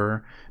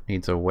 wafer.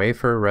 Needs a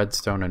wafer,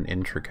 redstone, and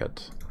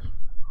intricate.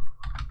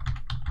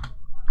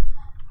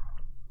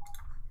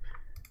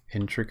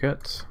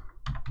 Intricate.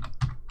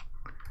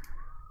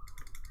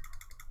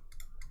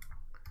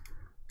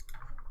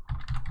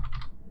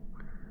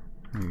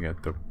 You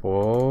get the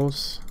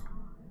balls.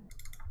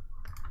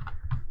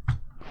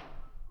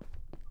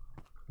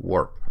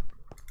 Warp.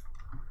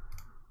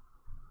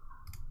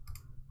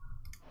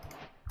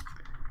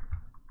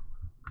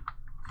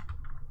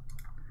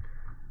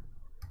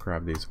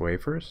 Grab these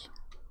wafers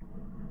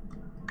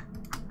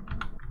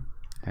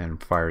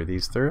and fire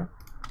these through.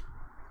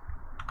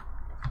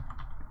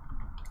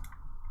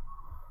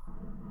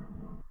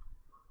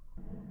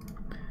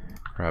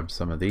 Grab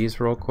some of these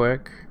real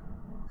quick.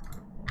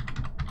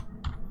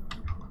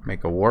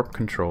 Make a warp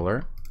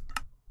controller.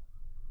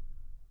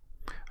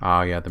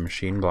 Ah, yeah, the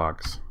machine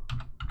blocks.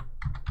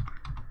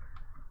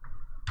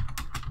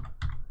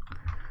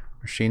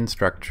 Machine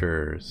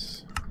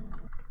structures.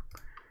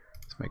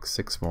 Let's make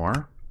 6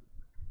 more.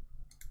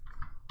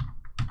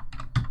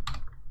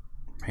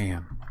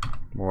 Man.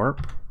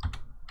 Warp.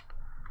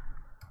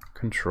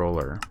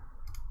 Controller.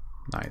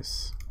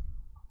 Nice.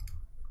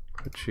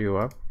 Put you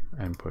up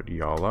and put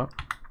y'all up.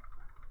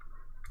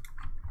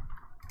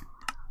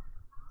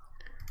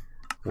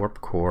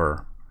 Warp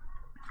core.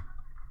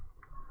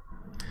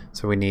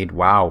 So we need,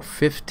 wow,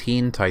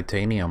 15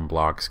 titanium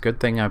blocks. Good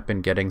thing I've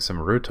been getting some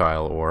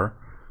rutile ore.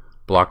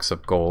 Blocks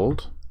of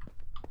gold.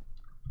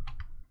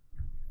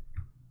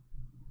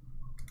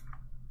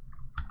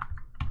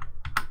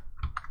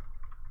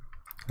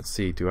 Let's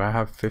see, do I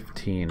have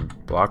 15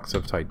 blocks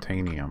of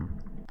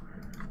titanium?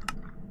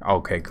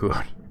 Okay,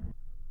 good.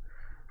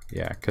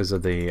 Yeah, because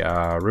of the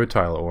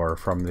rutile ore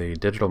from the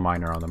digital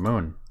miner on the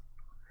moon.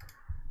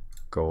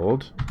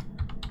 Gold.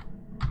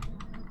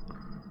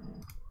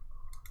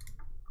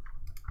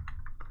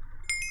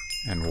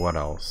 And what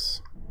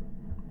else?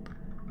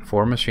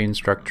 4 machine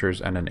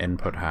structures and an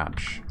input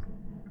hatch.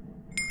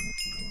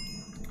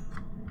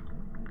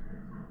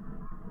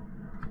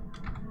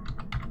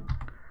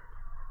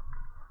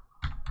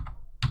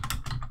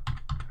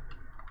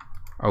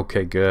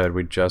 Okay, good.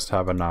 We just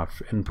have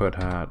enough. Input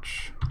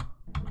hatch.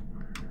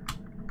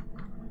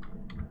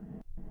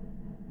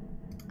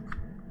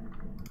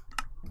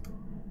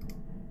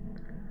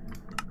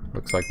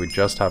 Looks like we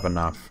just have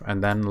enough.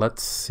 And then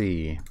let's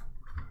see.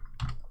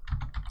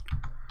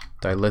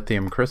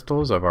 Dilithium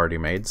crystals, I've already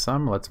made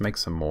some. Let's make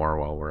some more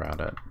while we're at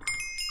it.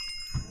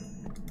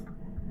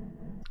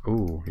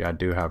 Ooh, yeah, I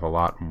do have a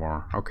lot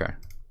more. Okay.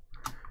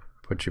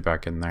 Put you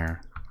back in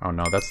there. Oh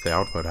no, that's the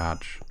output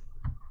hatch.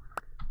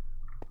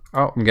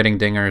 Oh, I'm getting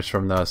dingers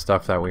from the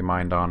stuff that we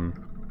mined on.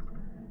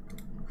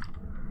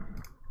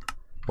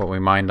 What we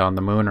mined on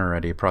the moon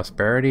already.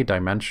 Prosperity,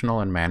 dimensional,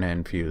 and mana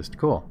infused.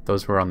 Cool.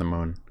 Those were on the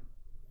moon.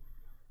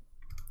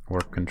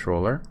 Warp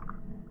controller.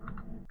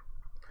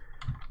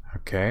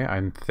 Okay,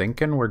 I'm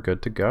thinking we're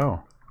good to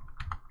go.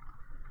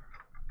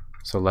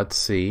 So let's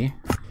see.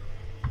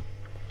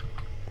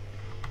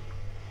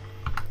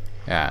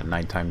 Yeah,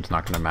 nighttime's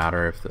not going to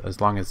matter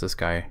as long as this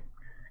guy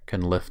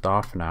can lift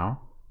off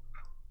now.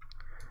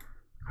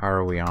 How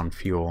are we on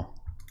fuel?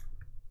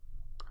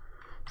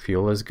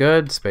 Fuel is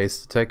good.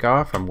 Space to take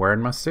off. I'm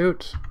wearing my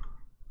suit.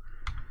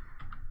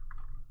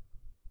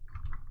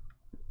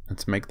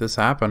 Let's make this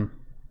happen.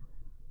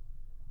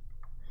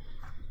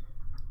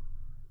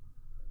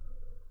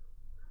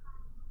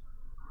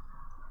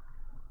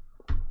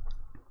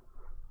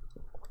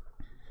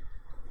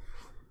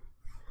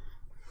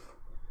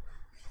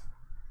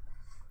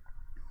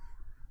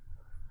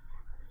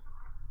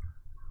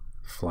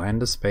 Fly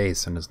into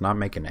space and is not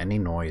making any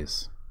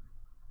noise.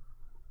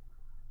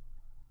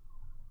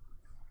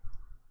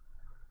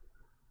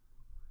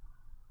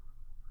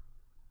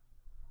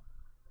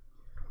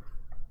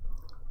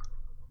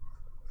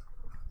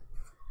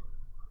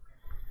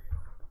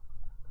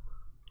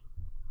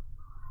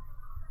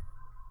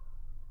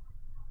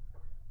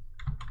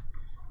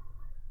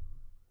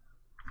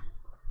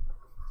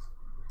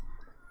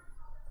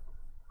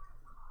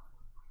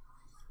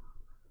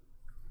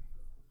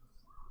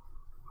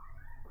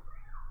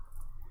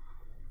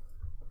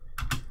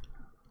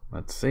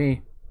 Let's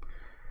see.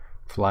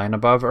 Flying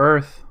above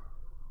Earth.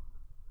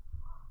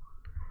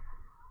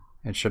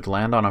 It should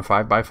land on a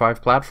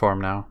 5x5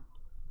 platform now.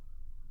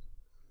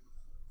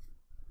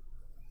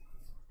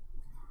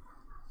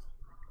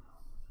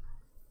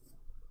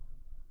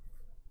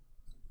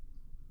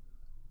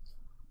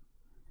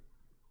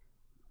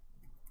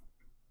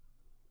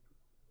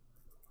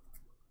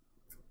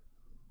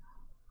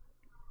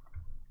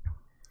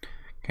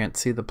 Can't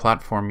see the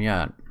platform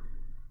yet.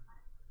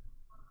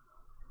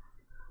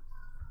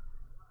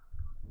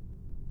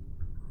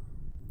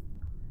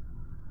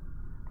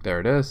 There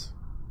it is.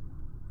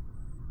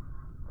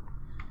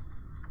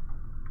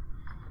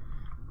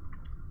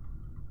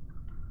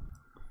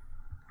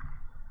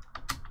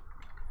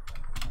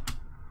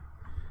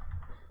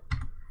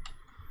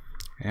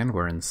 And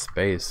we're in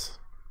space.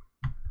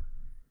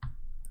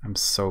 I'm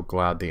so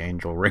glad the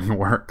angel ring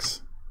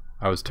works.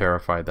 I was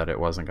terrified that it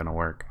wasn't going to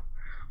work.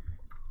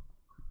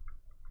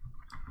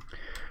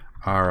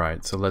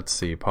 Alright, so let's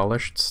see.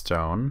 Polished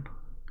stone,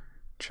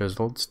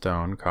 chiseled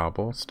stone,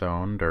 cobble,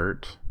 stone,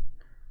 dirt,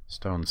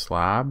 stone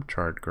slab,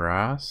 charred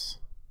grass,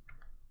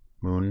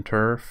 moon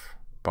turf,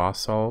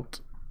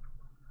 basalt.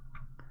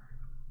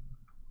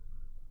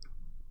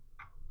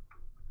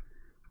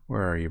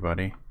 Where are you,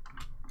 buddy?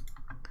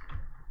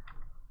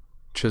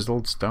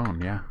 Chiseled stone,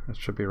 yeah, that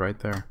should be right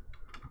there.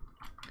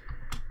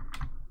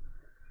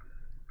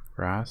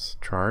 Grass,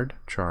 charred,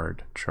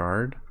 charred,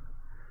 charred,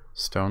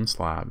 stone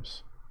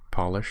slabs,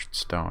 polished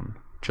stone,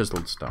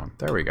 chiseled stone.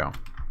 There we go.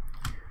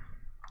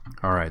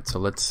 Alright, so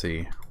let's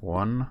see.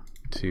 1,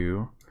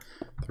 2,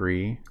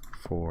 3,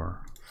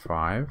 4,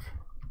 5.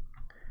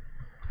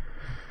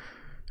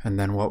 And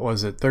then what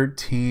was it?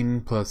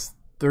 13 plus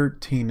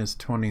 13 is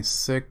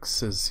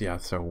 26 is, yeah,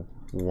 so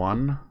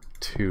 1,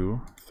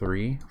 2,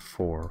 3,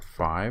 4,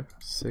 5,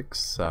 6,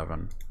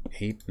 7,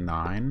 8,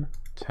 9,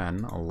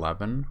 10,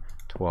 11,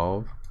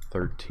 12,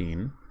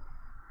 13.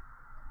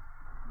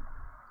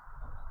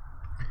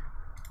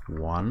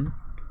 1,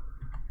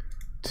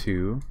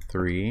 2,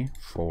 3,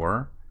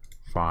 4,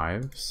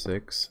 5,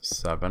 6,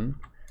 7,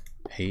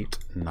 8,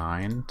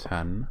 9,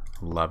 10,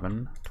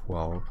 11,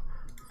 12,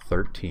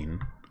 13.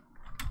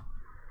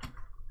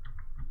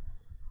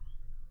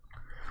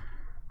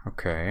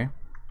 Okay.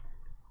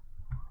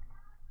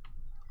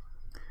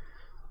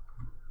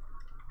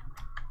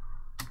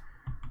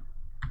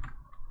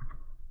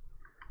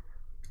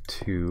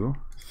 Two,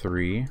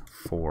 3,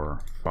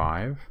 4,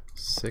 5,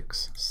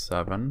 6,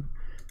 7,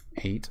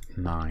 8,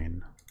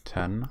 9,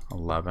 10,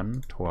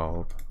 11,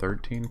 12,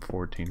 13,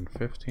 14,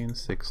 15,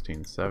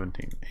 16,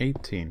 17,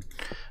 18,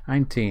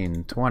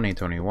 19, 20,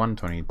 21,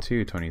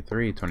 22,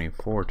 23,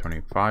 24,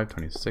 25,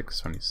 26,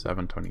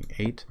 27,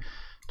 28,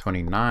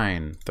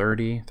 29,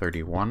 30,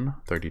 31,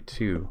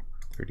 32,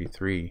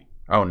 33.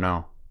 Oh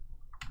no.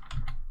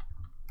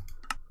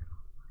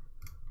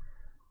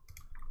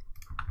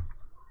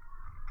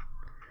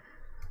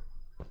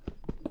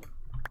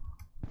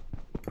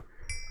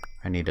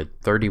 I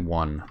needed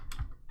 31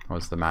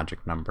 was the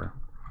magic number.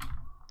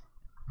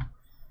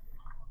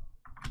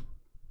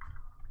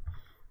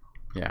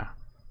 Yeah.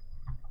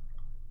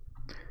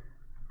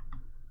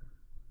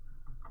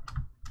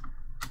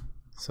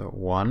 So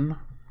 1,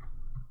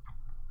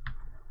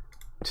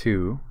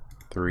 2,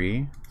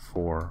 3,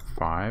 4,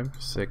 5,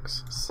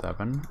 6,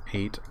 7,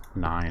 8,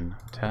 9,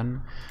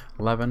 10,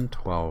 11,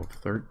 12,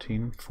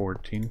 13,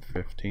 14,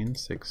 15,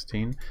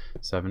 16,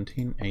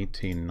 17,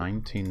 18,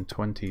 19,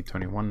 20,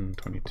 21,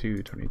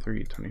 22,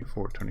 23,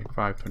 24,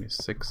 25,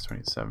 26,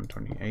 27,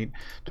 28,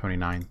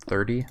 29,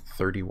 30,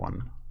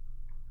 31.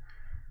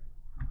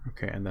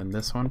 Okay, and then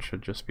this one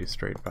should just be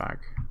straight back.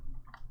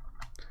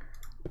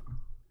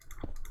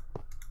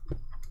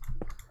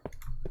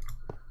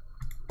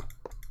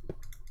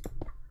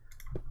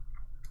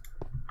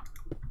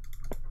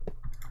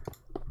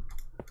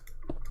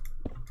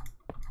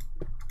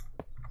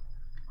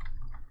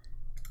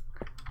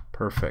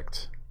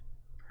 Perfect.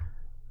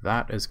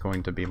 That is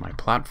going to be my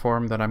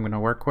platform that I'm going to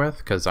work with,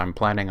 because I'm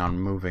planning on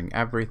moving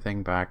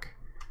everything back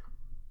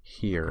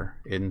here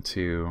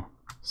into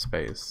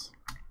space.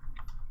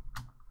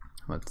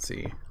 Let's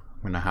see.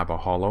 I'm going to have a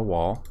hollow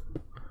wall.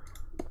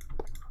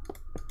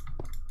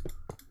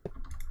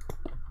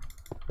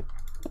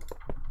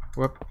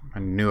 Whoop. I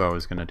knew I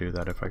was going to do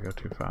that if I go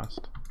too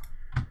fast.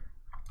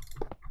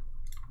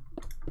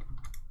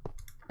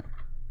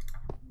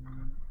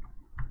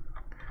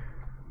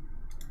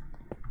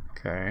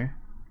 Okay.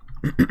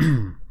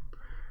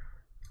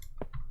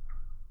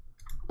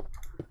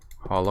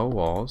 Hollow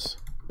walls.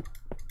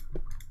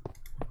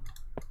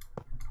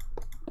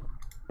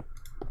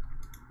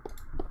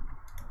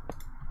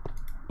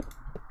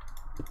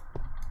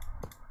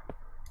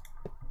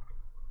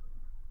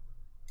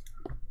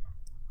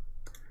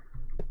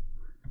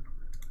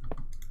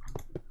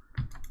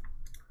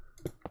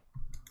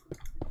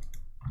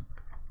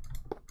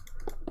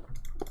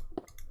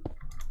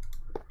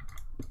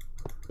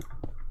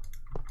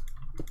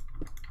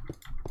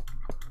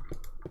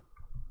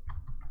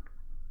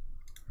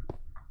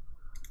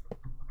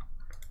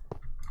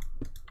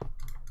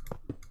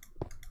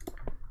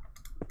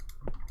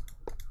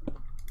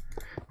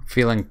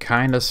 Feeling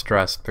kind of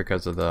stressed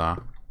because of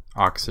the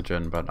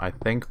oxygen, but I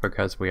think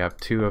because we have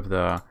 2 of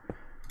the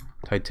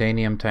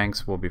titanium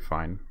tanks, we'll be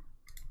fine.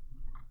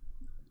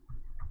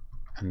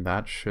 And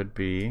that should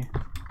be...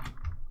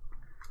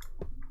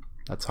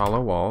 that's hollow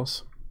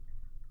walls.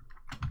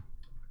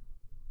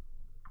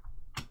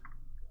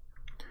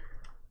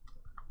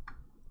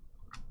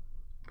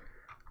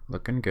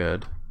 Looking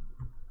good.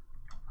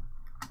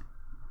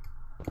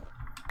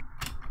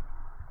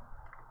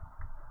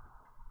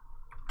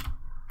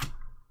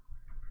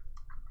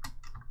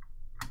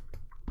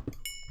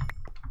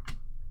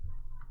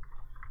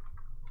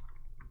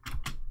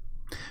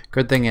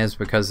 Good thing is,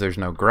 because there's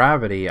no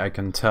gravity, I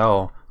can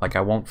tell, like,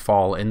 I won't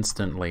fall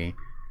instantly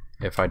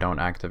if I don't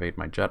activate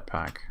my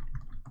jetpack.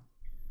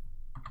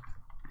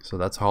 So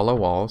that's hollow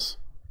walls.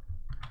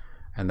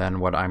 And then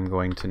what I'm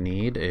going to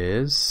need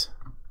is...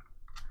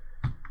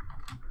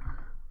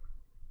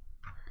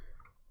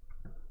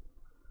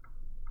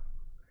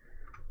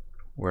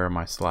 where are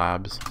my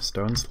slabs?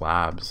 Stone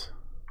slabs.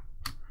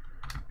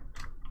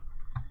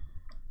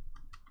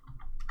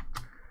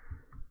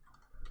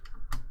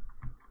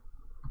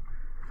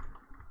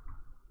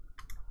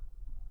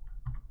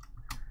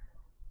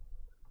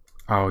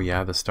 Oh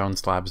yeah, the stone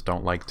slabs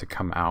don't like to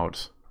come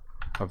out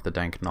of the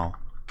dank null.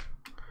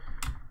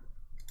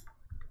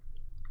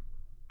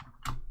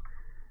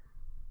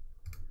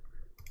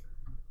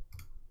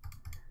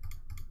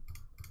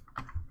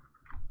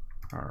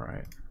 All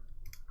right.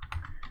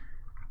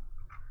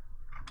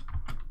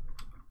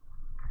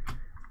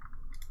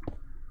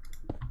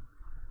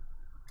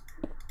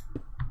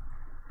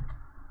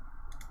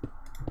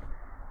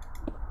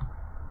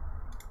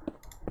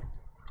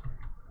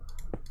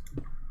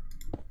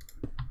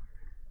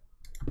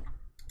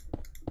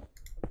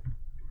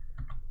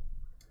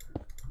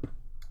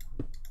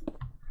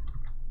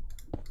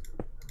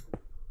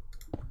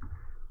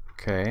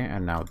 Okay,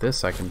 and now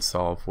this I can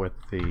solve with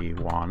the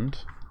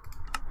wand.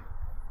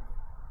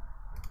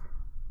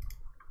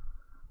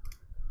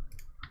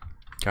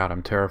 God,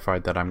 I'm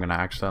terrified that I'm going to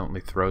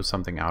accidentally throw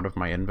something out of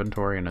my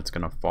inventory and it's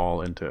going to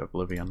fall into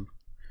oblivion.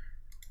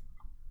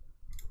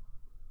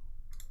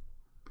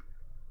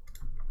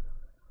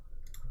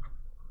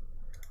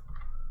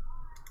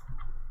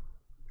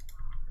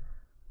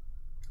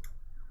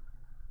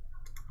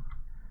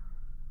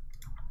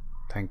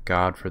 Thank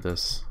God for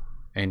this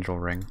angel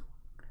ring.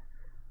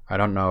 I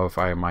don't know if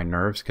my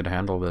nerves could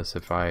handle this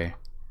if I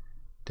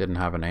didn't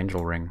have an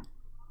angel ring.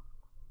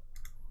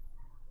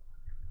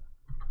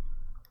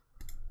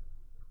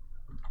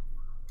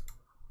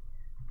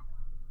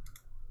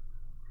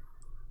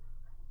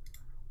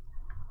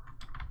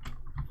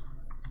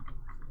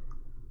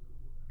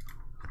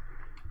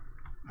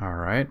 All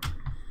right,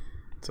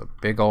 it's a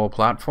big old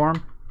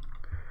platform.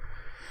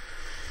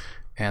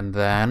 And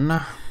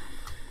then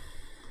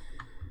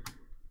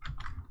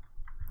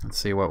let's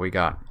see what we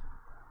got.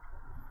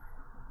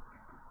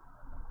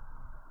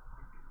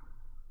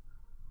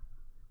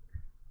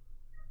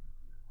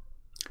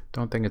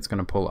 Don't think it's going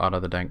to pull out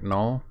of the dank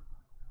null.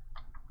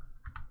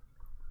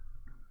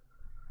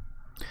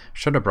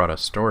 Should have brought a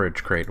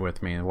storage crate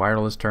with me.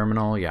 Wireless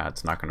terminal, yeah,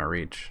 it's not going to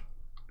reach.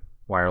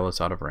 Wireless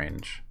out of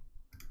range.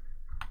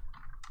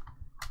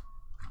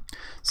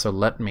 So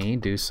let me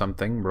do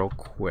something real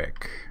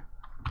quick.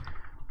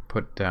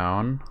 Put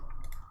down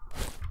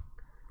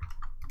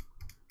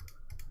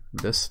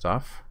this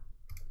stuff.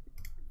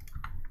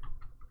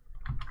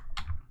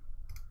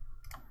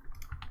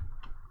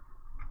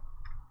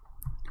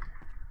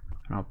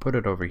 And I'll put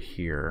it over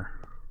here,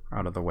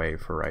 out of the way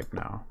for right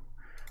now.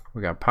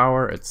 We got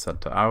power, it's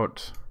set to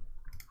out.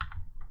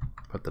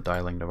 Put the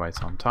dialing device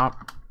on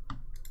top.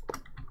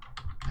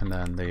 And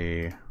then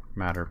the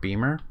matter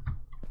beamer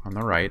on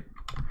the right.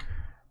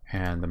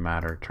 And the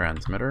matter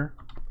transmitter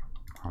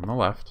on the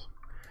left.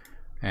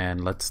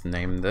 And let's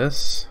name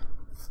this.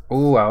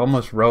 Ooh, I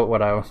almost wrote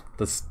what I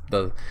was,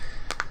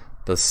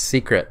 the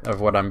secret of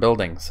what I'm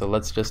building. So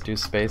let's just do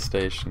space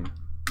station.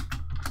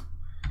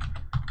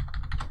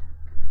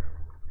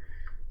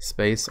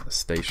 Space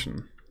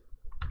station.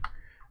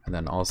 And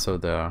then also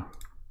the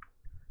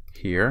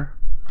here,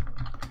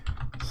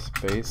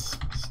 space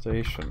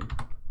station.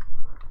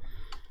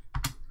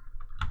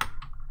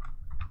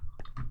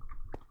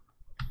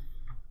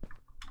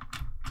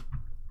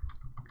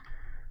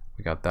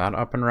 We got that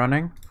up and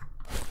running.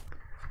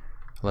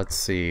 Let's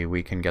see,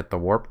 we can get the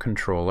warp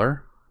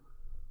controller.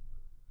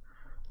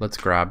 Let's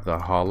grab the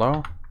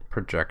hollow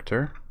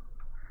projector.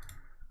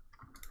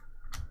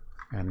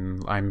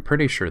 And I'm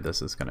pretty sure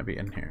this is going to be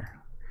in here.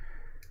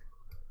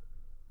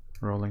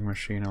 Rolling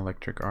machine,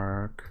 electric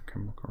arc,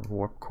 chemical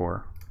warp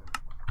core.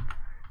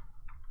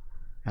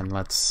 And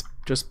let's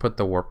just put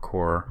the warp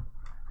core.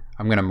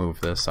 I'm going to move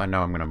this. I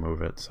know I'm going to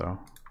move it, so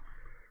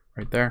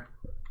right there.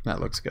 That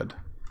looks good.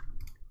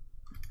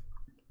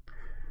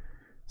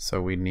 So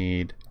we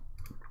need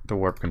the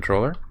warp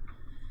controller.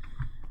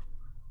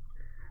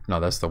 No,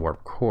 that's the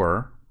warp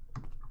core.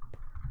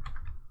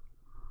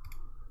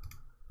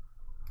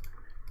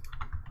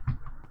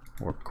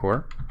 Warp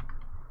core.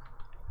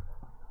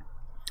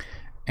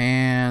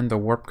 And the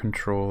warp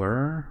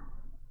controller.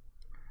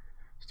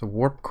 Is the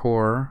warp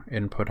core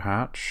input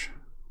hatch?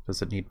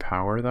 Does it need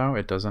power though?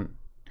 It doesn't.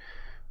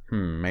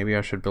 Maybe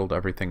I should build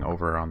everything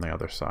over on the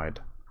other side.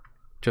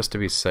 Just to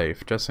be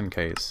safe, just in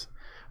case.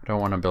 I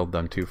don't want to build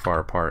them too far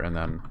apart and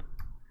then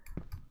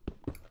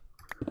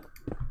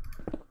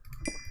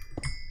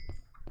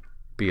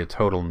be a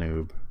total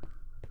noob.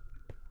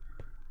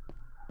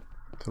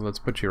 So let's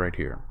put you right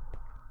here.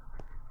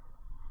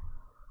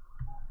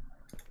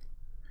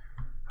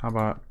 How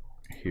about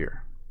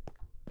here?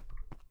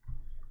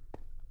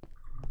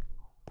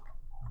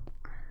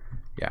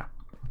 Yeah.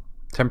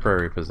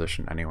 Temporary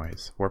position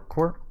anyways. Warp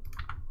core.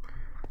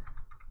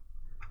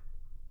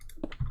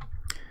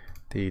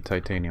 The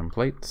titanium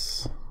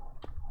plates.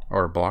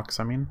 Or blocks,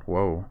 I mean.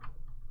 Whoa.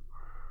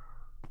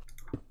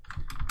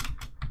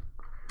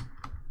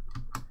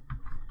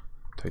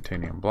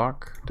 Titanium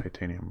block,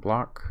 titanium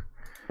block,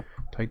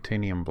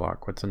 titanium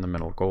block. What's in the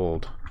middle?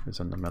 Gold is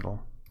in the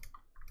middle.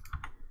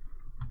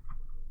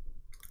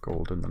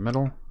 Gold in the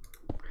middle.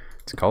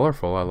 It's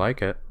colorful, I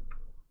like it.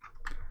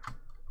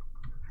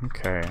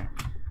 Okay.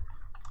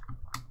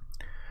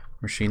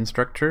 Machine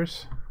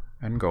structures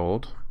and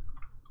gold.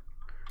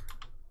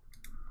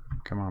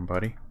 Come on,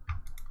 buddy.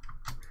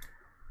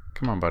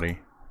 Come on, buddy.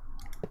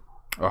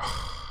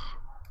 Ugh.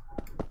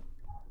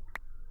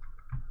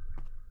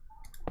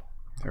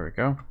 There we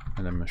go.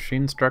 And then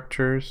machine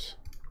structures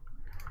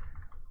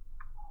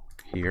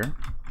here,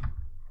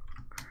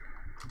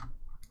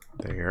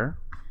 there,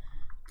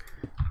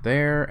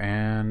 there,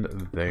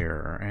 and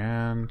there,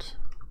 and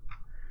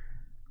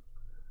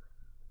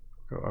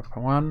go up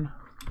one,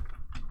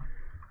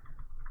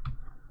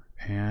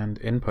 and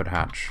input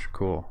hatch.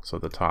 Cool. So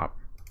the top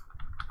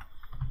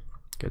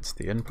gets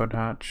the input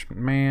hatch.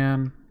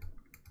 Man.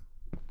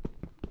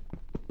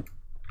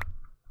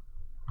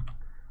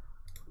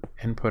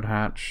 Input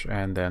hatch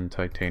and then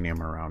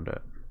titanium around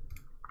it.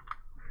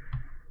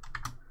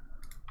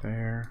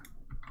 There.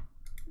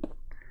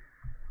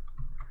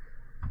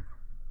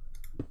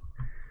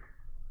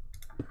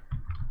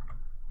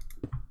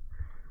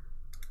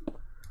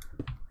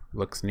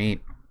 Looks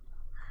neat.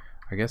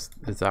 I guess,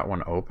 is that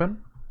one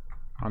open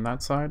on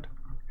that side?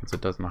 Because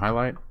it doesn't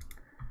highlight?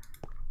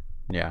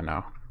 Yeah,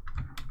 no.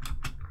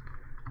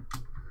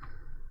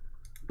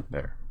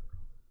 There.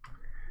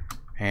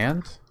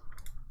 And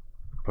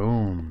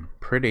boom,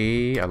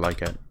 pretty, I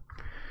like it.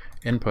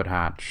 Input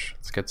hatch,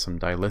 let's get some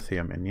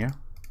dilithium in you.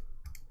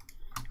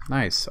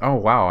 Nice, oh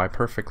wow, I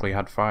perfectly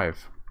had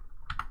 5.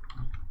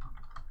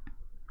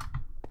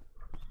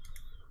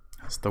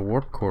 That's the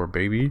warp core,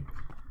 baby.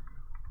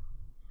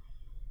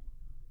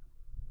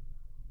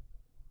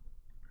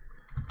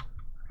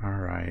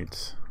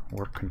 Alright,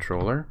 warp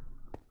controller.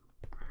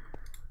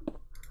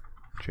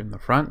 Put you in the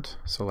front,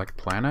 select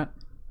planet.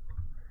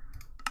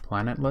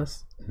 Planet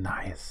list,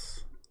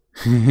 nice.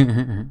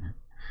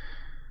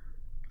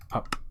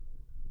 Up,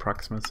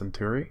 Proxima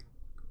Centauri,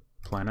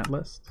 planet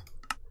list.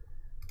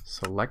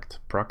 Select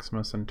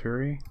Proxima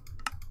Centauri.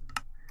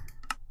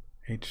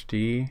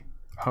 HD,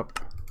 up.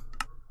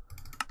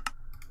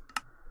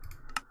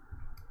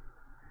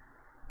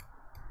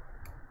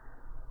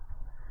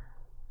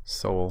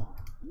 Sol.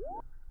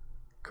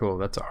 Cool,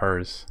 that's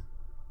ours.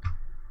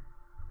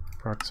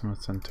 Proxima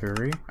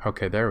Centauri.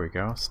 Okay, there we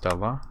go.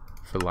 Stella.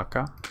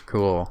 Fulaka.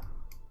 Cool.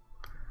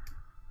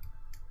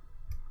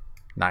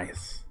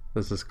 Nice.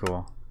 This is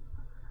cool.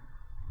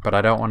 But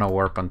I don't want to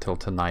warp until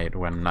tonight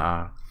when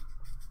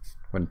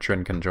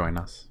Trin can join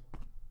us.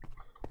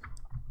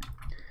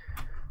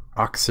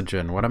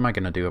 Oxygen. What am I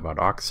going to do about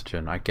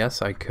oxygen? I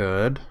guess I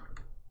could...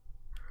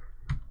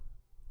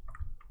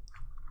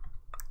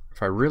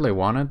 If I really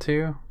wanted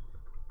to...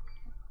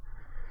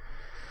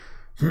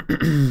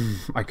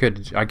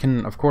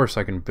 of course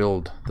I can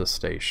build the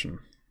station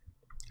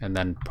and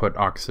then put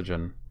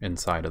oxygen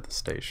inside of the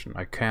station.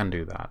 I can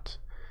do that.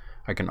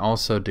 I can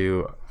also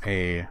do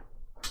a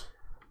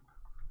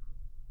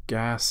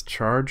gas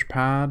charge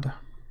pad.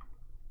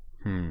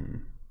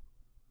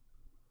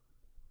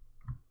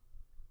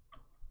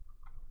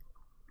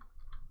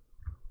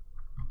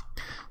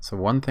 So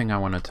one thing I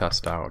want to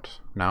test out,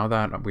 now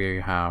that we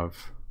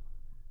have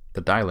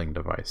the dialing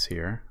device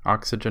here,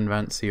 oxygen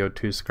vent,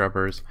 CO2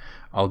 scrubbers,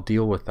 I'll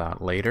deal with that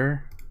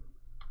later.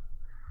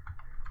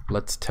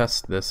 Let's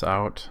test this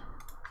out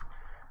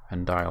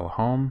and dial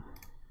home.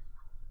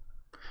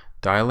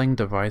 Dialing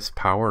device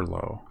power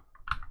low.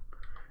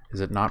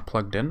 Is it not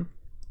plugged in?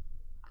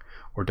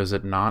 Or does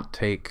it not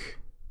take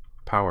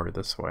power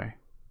this way?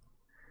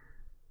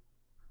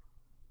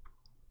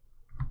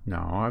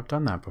 No, I've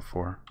done that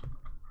before.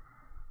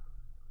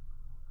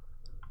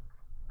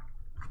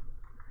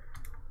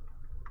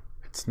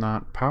 It's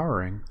not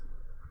powering.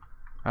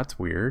 That's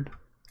weird.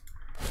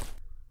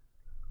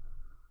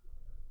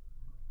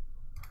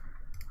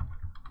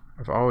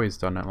 I've always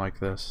done it like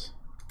this.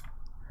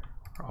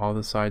 Are all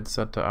the sides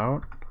set to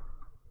out?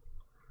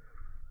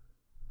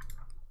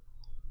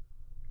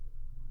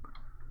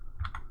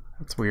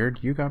 That's weird.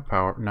 You got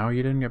power. No,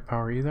 you didn't get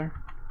power either.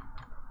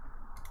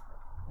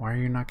 Why are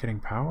you not getting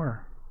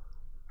power?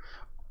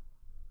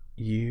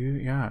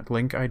 Yeah,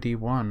 link ID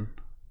 1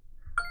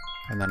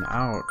 and then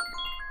out.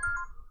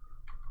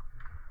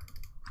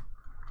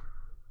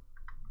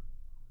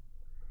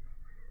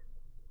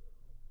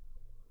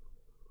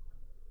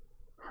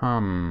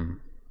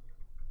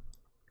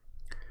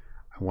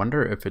 I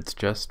wonder if it's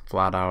just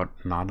flat out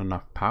not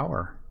enough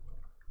power.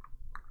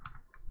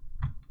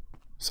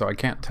 So I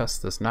can't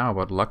test this now,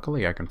 but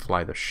luckily I can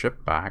fly the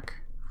ship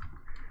back.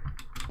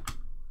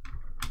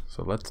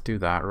 So let's do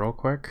that real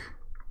quick.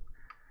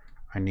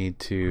 I need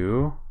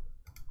to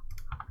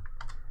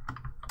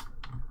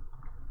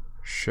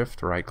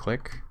shift right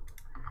click.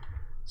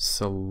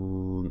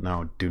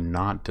 No, do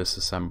not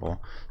disassemble.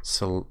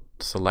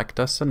 Select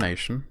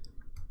destination.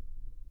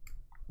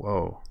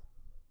 Whoa.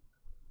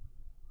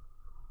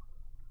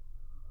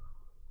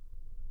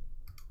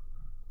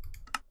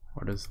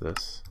 What is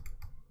this?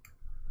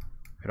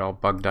 It all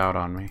bugged out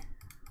on me.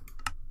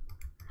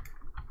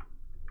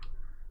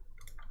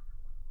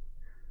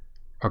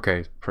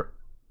 Okay.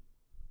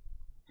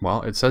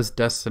 Well, it says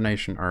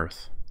destination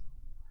Earth.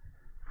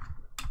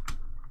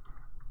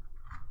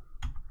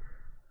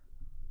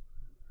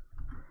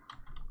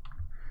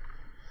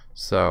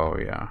 So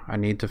yeah, I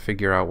need to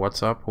figure out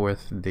what's up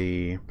with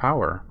the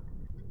power.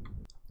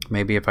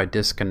 Maybe if I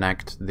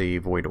disconnect the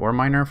void ore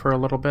miner for a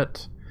little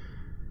bit,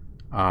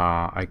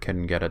 I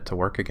can get it to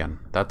work again.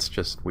 That's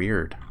just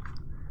weird.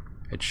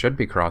 It should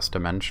be cross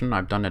dimension.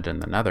 I've done it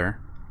in the nether.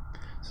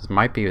 This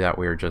might be that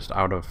we're just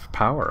out of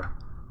power.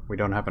 We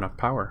don't have enough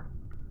power.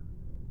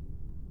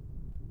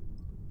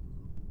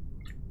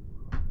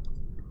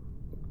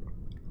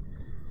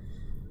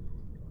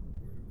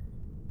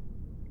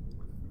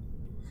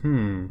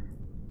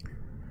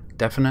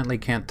 Definitely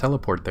can't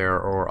teleport there,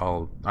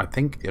 or I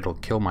think it'll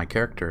kill my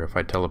character if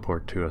I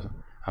teleport to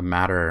a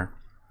matter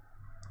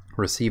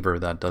receiver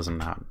that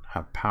doesn't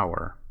have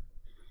power.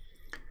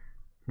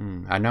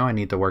 I know I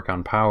need to work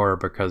on power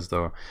because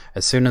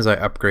as soon as I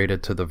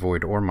upgraded to the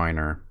void ore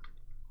miner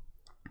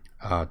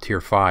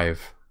tier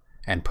 5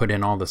 and put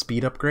in all the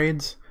speed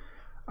upgrades,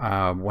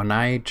 when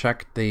I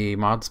checked the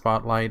mod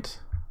spotlight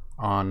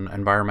on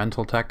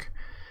environmental tech,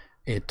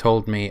 it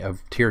told me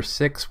of tier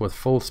 6 with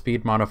full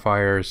speed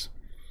modifiers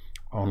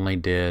only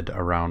did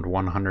around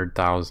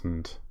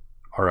 100,000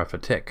 RF a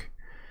tick,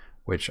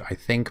 which I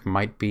think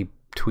might be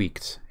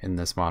tweaked in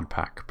this mod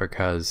pack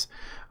because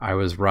I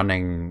was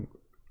running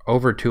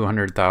over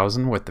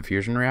 200,000 with the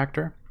fusion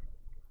reactor,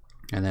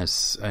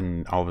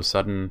 and all of a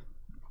sudden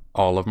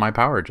all of my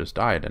power just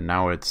died, and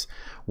now it's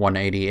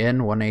 180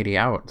 in, 180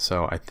 out.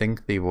 So I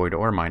think the void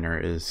ore miner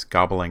is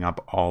gobbling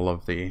up all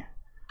of the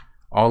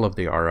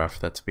RF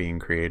that's being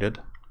created.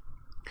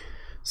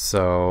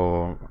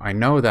 So I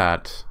know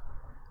that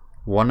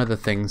one of the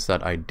things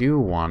that I do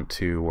want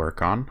to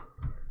work on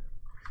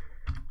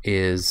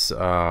is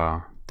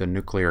the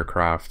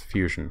nuclearcraft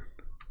fusion.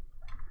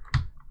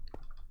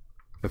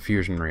 The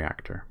fusion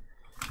reactor.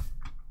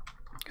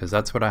 Because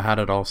that's what I had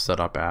it all set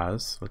up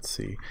as. Let's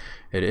see.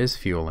 It is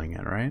fueling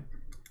it, right?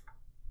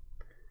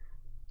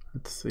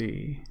 Let's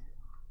see.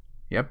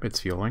 Yep, it's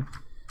fueling.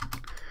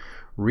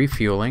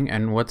 Refueling,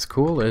 and what's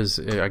cool is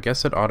I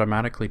guess it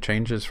automatically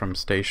changes from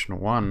station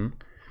 1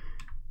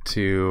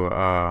 to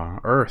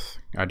Earth.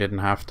 I didn't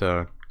have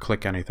to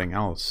click anything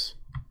else.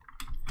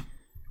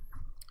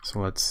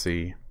 So let's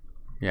see.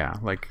 Yeah,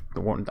 like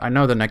I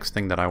know the next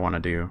thing that I want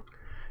to do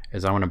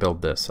is I want to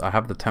build this. I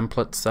have the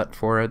template set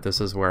for it. This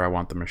is where I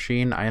want the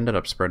machine. I ended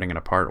up spreading it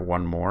apart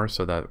one more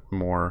so that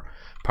more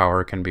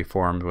power can be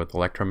formed with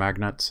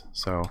electromagnets.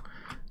 So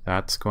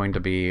that's going to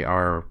be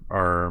our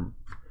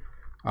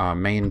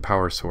main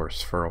power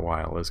source for a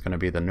while, is going to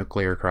be the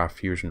nuclearcraft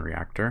fusion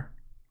reactor.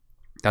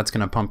 That's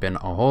going to pump in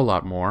a whole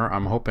lot more.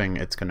 I'm hoping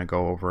it's going to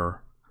go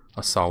over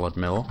a solid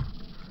mill.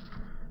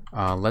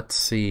 Let's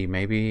see,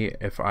 maybe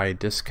if I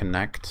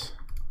disconnect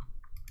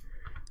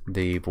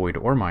the void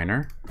ore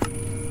miner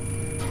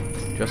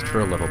just for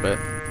a little bit,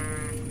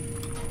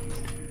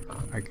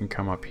 I can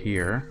come up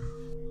here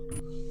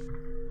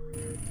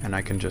and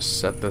I can just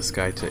set this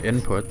guy to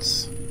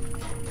inputs,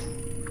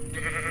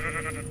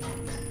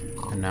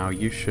 and now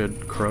you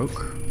should croak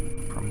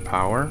from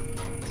power.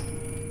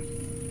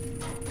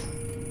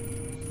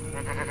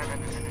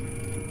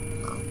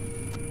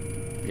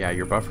 Yeah,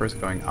 your buffer is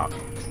going up.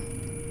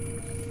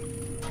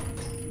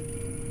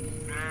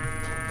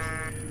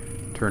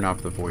 Turn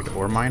off the void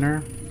ore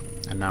miner,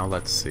 and now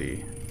let's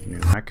see, new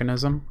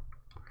mechanism.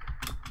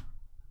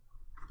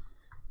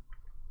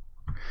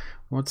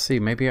 Let's see,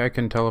 maybe I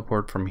can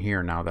teleport from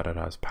here now that it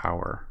has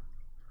power.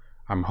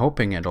 I'm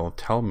hoping it'll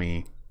tell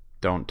me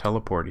don't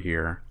teleport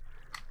here,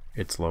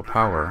 it's low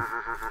power.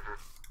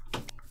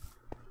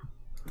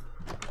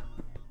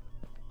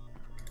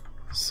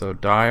 So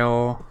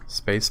dial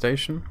space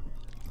station,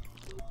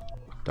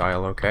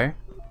 dial OK.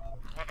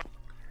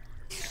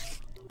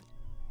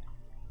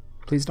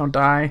 Please don't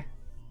die.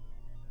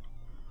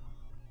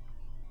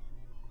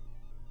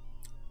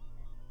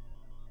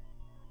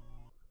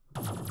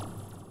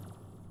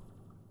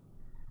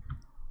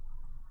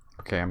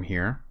 Okay, I'm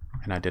here,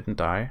 and I didn't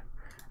die,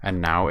 and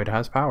now it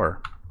has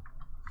power.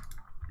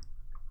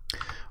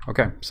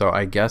 Okay, so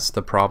I guess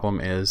the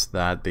problem is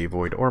that the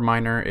void ore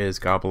miner is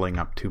gobbling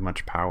up too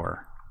much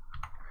power,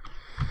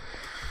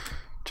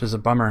 which is a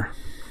bummer.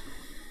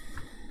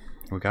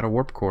 We got a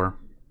warp core.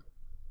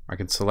 I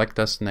can select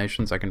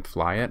destinations, I can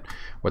fly it.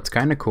 What's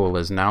kind of cool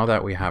is now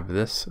that we have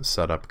this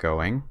setup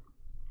going,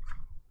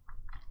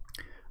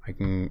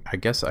 I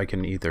guess I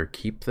can either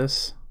keep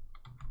this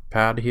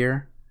pad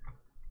here.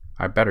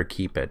 I better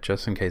keep it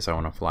just in case I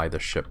want to fly the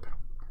ship.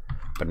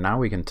 But now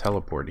we can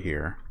teleport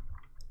here,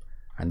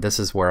 and this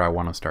is where I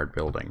want to start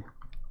building.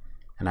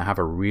 And I have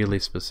a really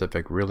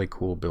specific, really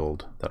cool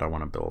build that I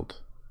want to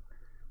build.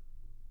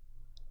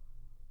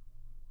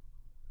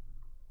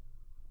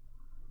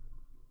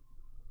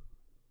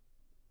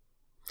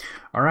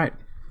 Alright,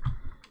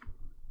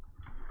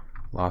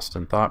 lost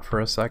in thought for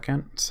a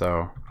second,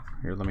 so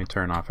here, let me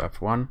turn off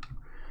F1.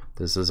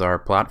 This is our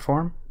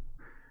platform,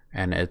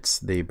 and it's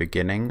the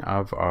beginning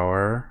of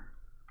our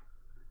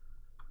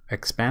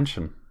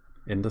expansion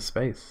into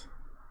space.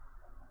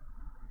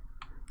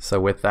 So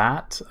with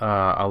that,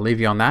 I'll leave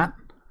you on that.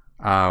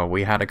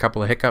 We had a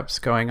couple of hiccups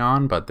going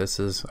on, but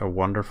this is a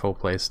wonderful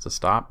place to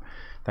stop.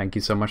 Thank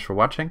you so much for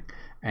watching,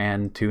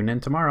 and tune in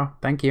tomorrow.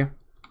 Thank you.